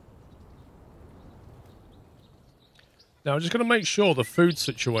 Now, I'm just going to make sure the food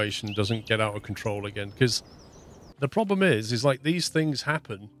situation doesn't get out of control again, because the problem is like these things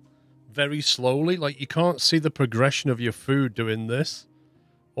happen very slowly. Like you can't see the progression of your food doing this,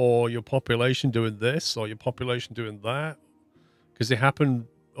 or your population doing this, or your population doing that, because they happen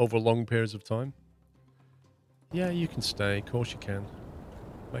over long periods of time. Yeah, you can stay. Of course you can.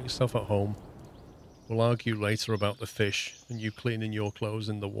 Make yourself at home. We'll argue later about the fish and you cleaning your clothes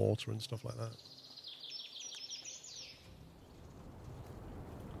in the water and stuff like that.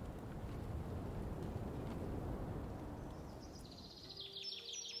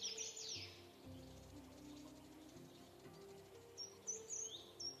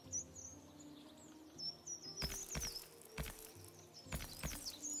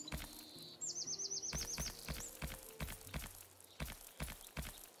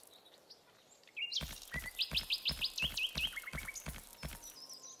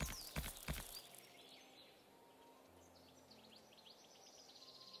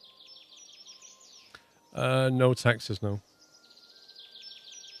 No taxes, no.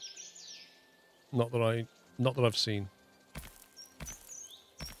 Not that I've seen.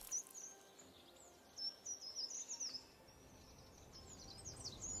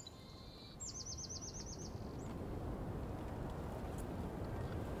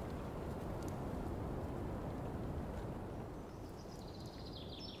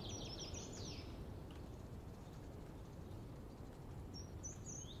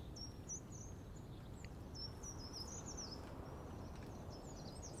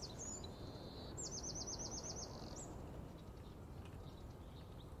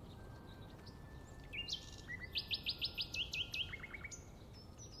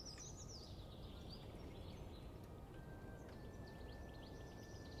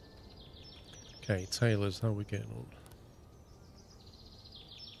 Okay, tailors, how are we getting on?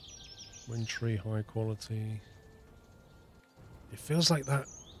 Wintry, high quality. It feels like that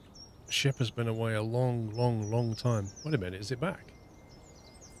ship has been away a long time. Wait a minute, is it back?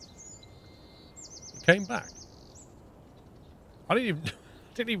 It came back. I didn't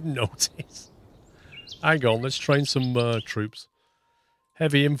even notice. Hang on, let's train some troops.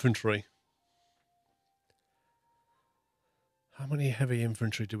 Heavy infantry. How many heavy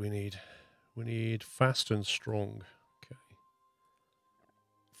infantry do we need? We need fast and strong. Okay.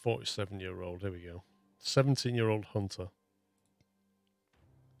 47-year-old, there we go. 17-year-old hunter.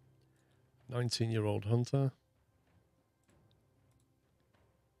 19-year-old hunter.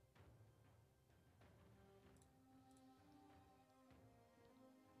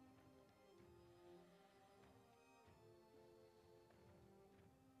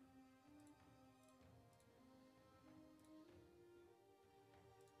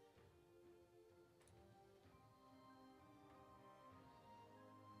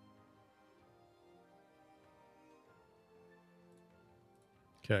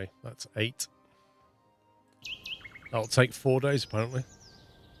 Okay, that's 8. That'll take 4 days, apparently. There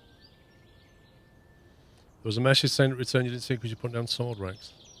was a message saying that return you didn't see because you put down sword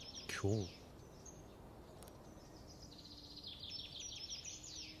racks. Cool.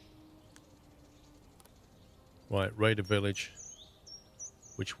 Right, raid a village.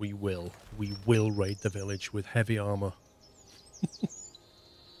 Which we will. We will raid the village with heavy armor.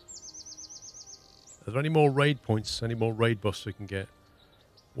 Are there any more raid points? Any more raid buffs we can get?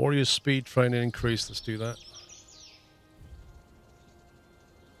 Warriors speed training increase. Let's do that.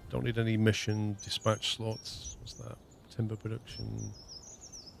 Don't need any mission dispatch slots. What's that? Timber production.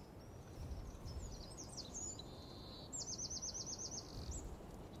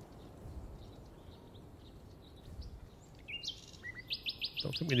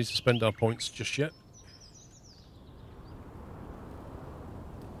 Don't think we need to spend our points just yet.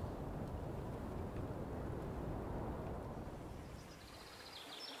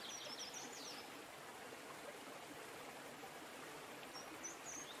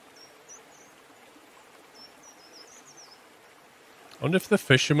 I wonder if the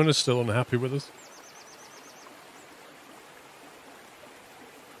fishermen are still unhappy with us.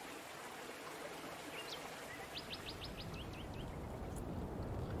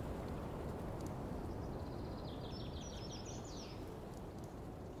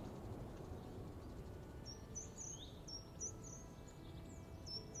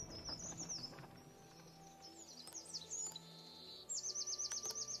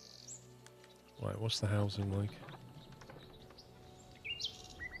 Right, what's the housing like?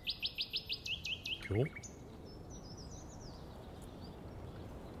 Cool.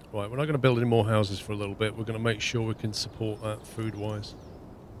 Right, we're not going to build any more houses for a little bit. We're going to make sure we can support that food-wise.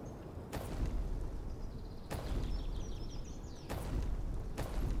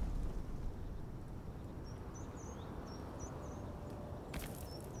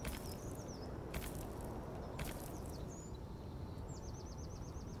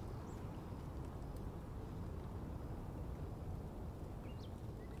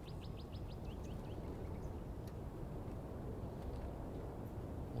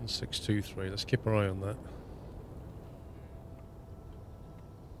 One 623. Let's keep our eye on that.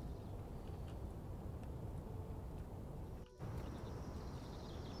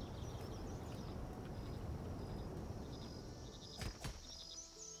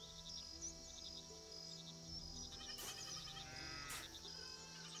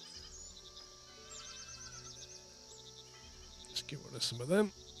 Let's get rid of some of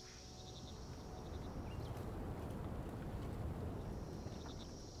them.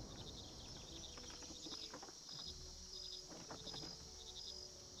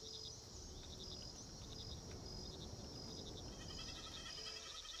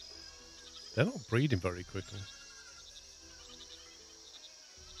 They're not breeding very quickly.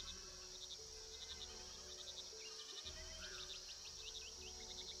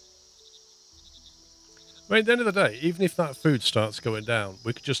 I mean, at the end of the day, even if that food starts going down,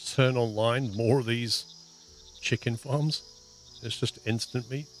 we could just turn online more of these chicken farms. It's just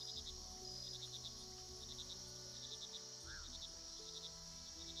instant meat.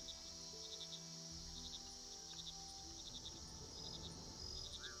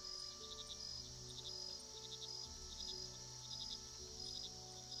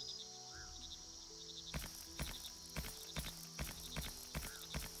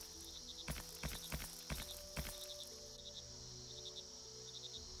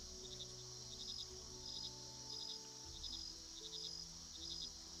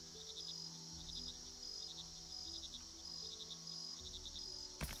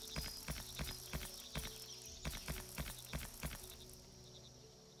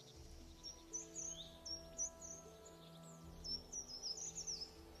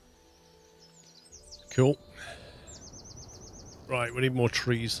 Cool. Right, we need more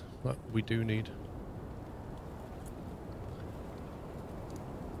trees. That we do need.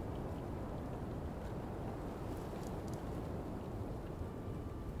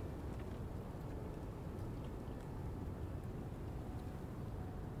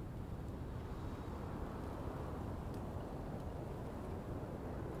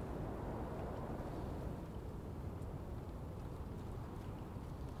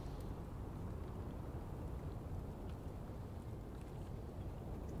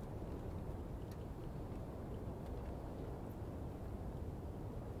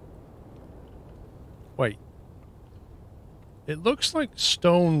 Wait. It looks like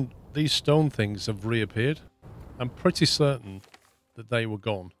these stone things have reappeared. I'm pretty certain that they were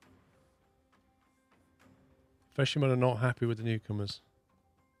gone. Fishermen are not happy with the newcomers.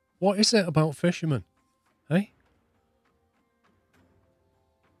 What is it about fishermen? Hey?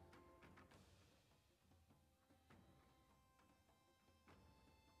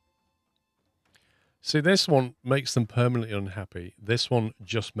 See, this one makes them permanently unhappy. This one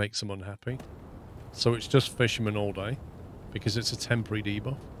just makes them unhappy. So it's just fishermen all day, because it's a temporary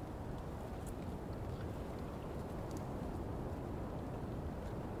debuff.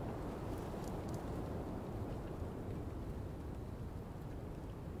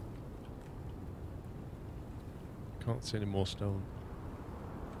 Can't see any more stone.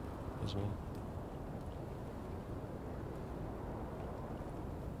 There's one.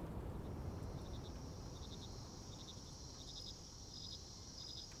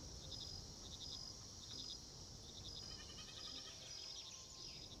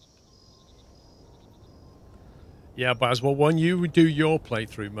 Yeah, but as well, when you do your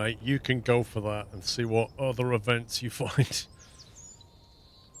playthrough, mate, you can go for that and see what other events you find.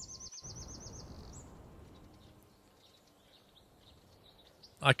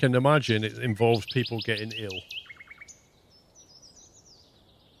 I can imagine it involves people getting ill.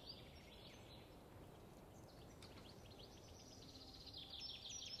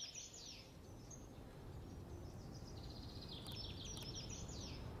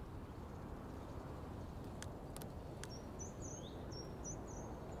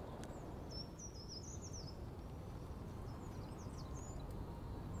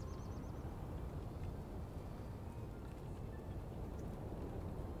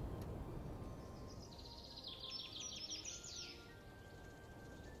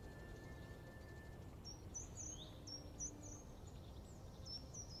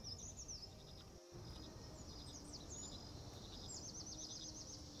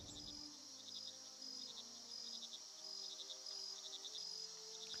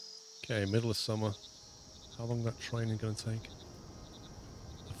 Okay, middle of summer. How long that training going to take?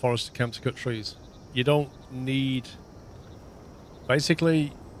 A forest camp to cut trees. You don't need...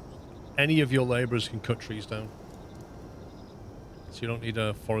 Basically, any of your labourers can cut trees down. So you don't need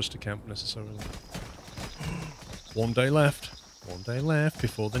a forester camp necessarily. 1 day left. 1 day left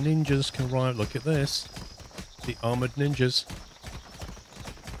before the ninjas can arrive. Look at this. The armoured ninjas.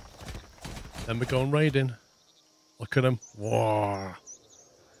 Then we're going raiding. Look at them. Whoa.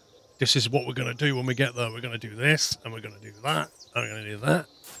 This is what we're going to do when we get there. We're going to do this, and we're going to do that, and we're going to do that.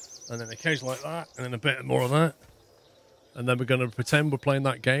 And then occasionally like that, and then a bit more of that. And then we're going to pretend we're playing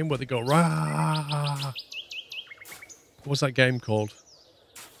that game where they go, rah. What's that game called?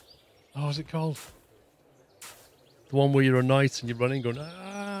 Oh, what's it called? The one where you're a knight and you're running going,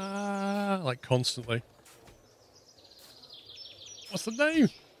 ah, like constantly. What's the name?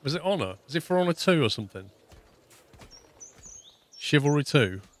 Was it Honor? Was it For Honor 2 or something? Chivalry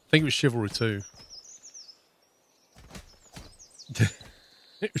 2? I think it was Chivalry 2.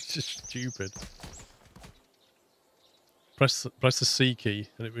 It was just stupid. Press the C key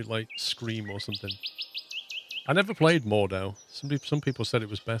and it would like scream or something. I never played Mordau. Some people said it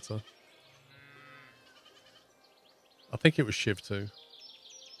was better. I think it was Shiv 2.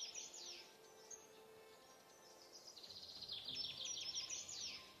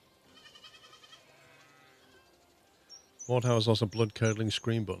 Mordau has also a blood-curdling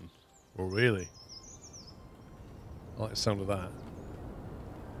scream button. Oh, really? I like the sound of that.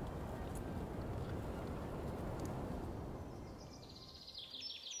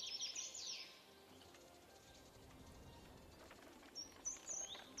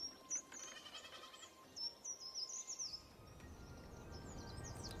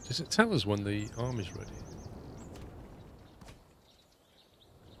 Does it tell us when the army's ready?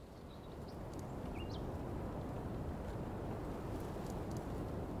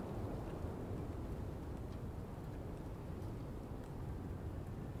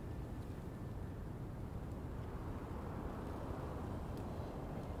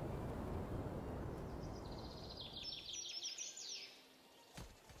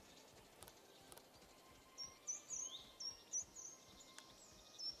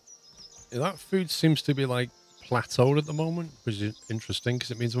 That food seems to be like plateaued at the moment, which is interesting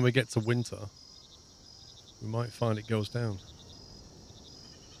because it means when we get to winter, we might find it goes down.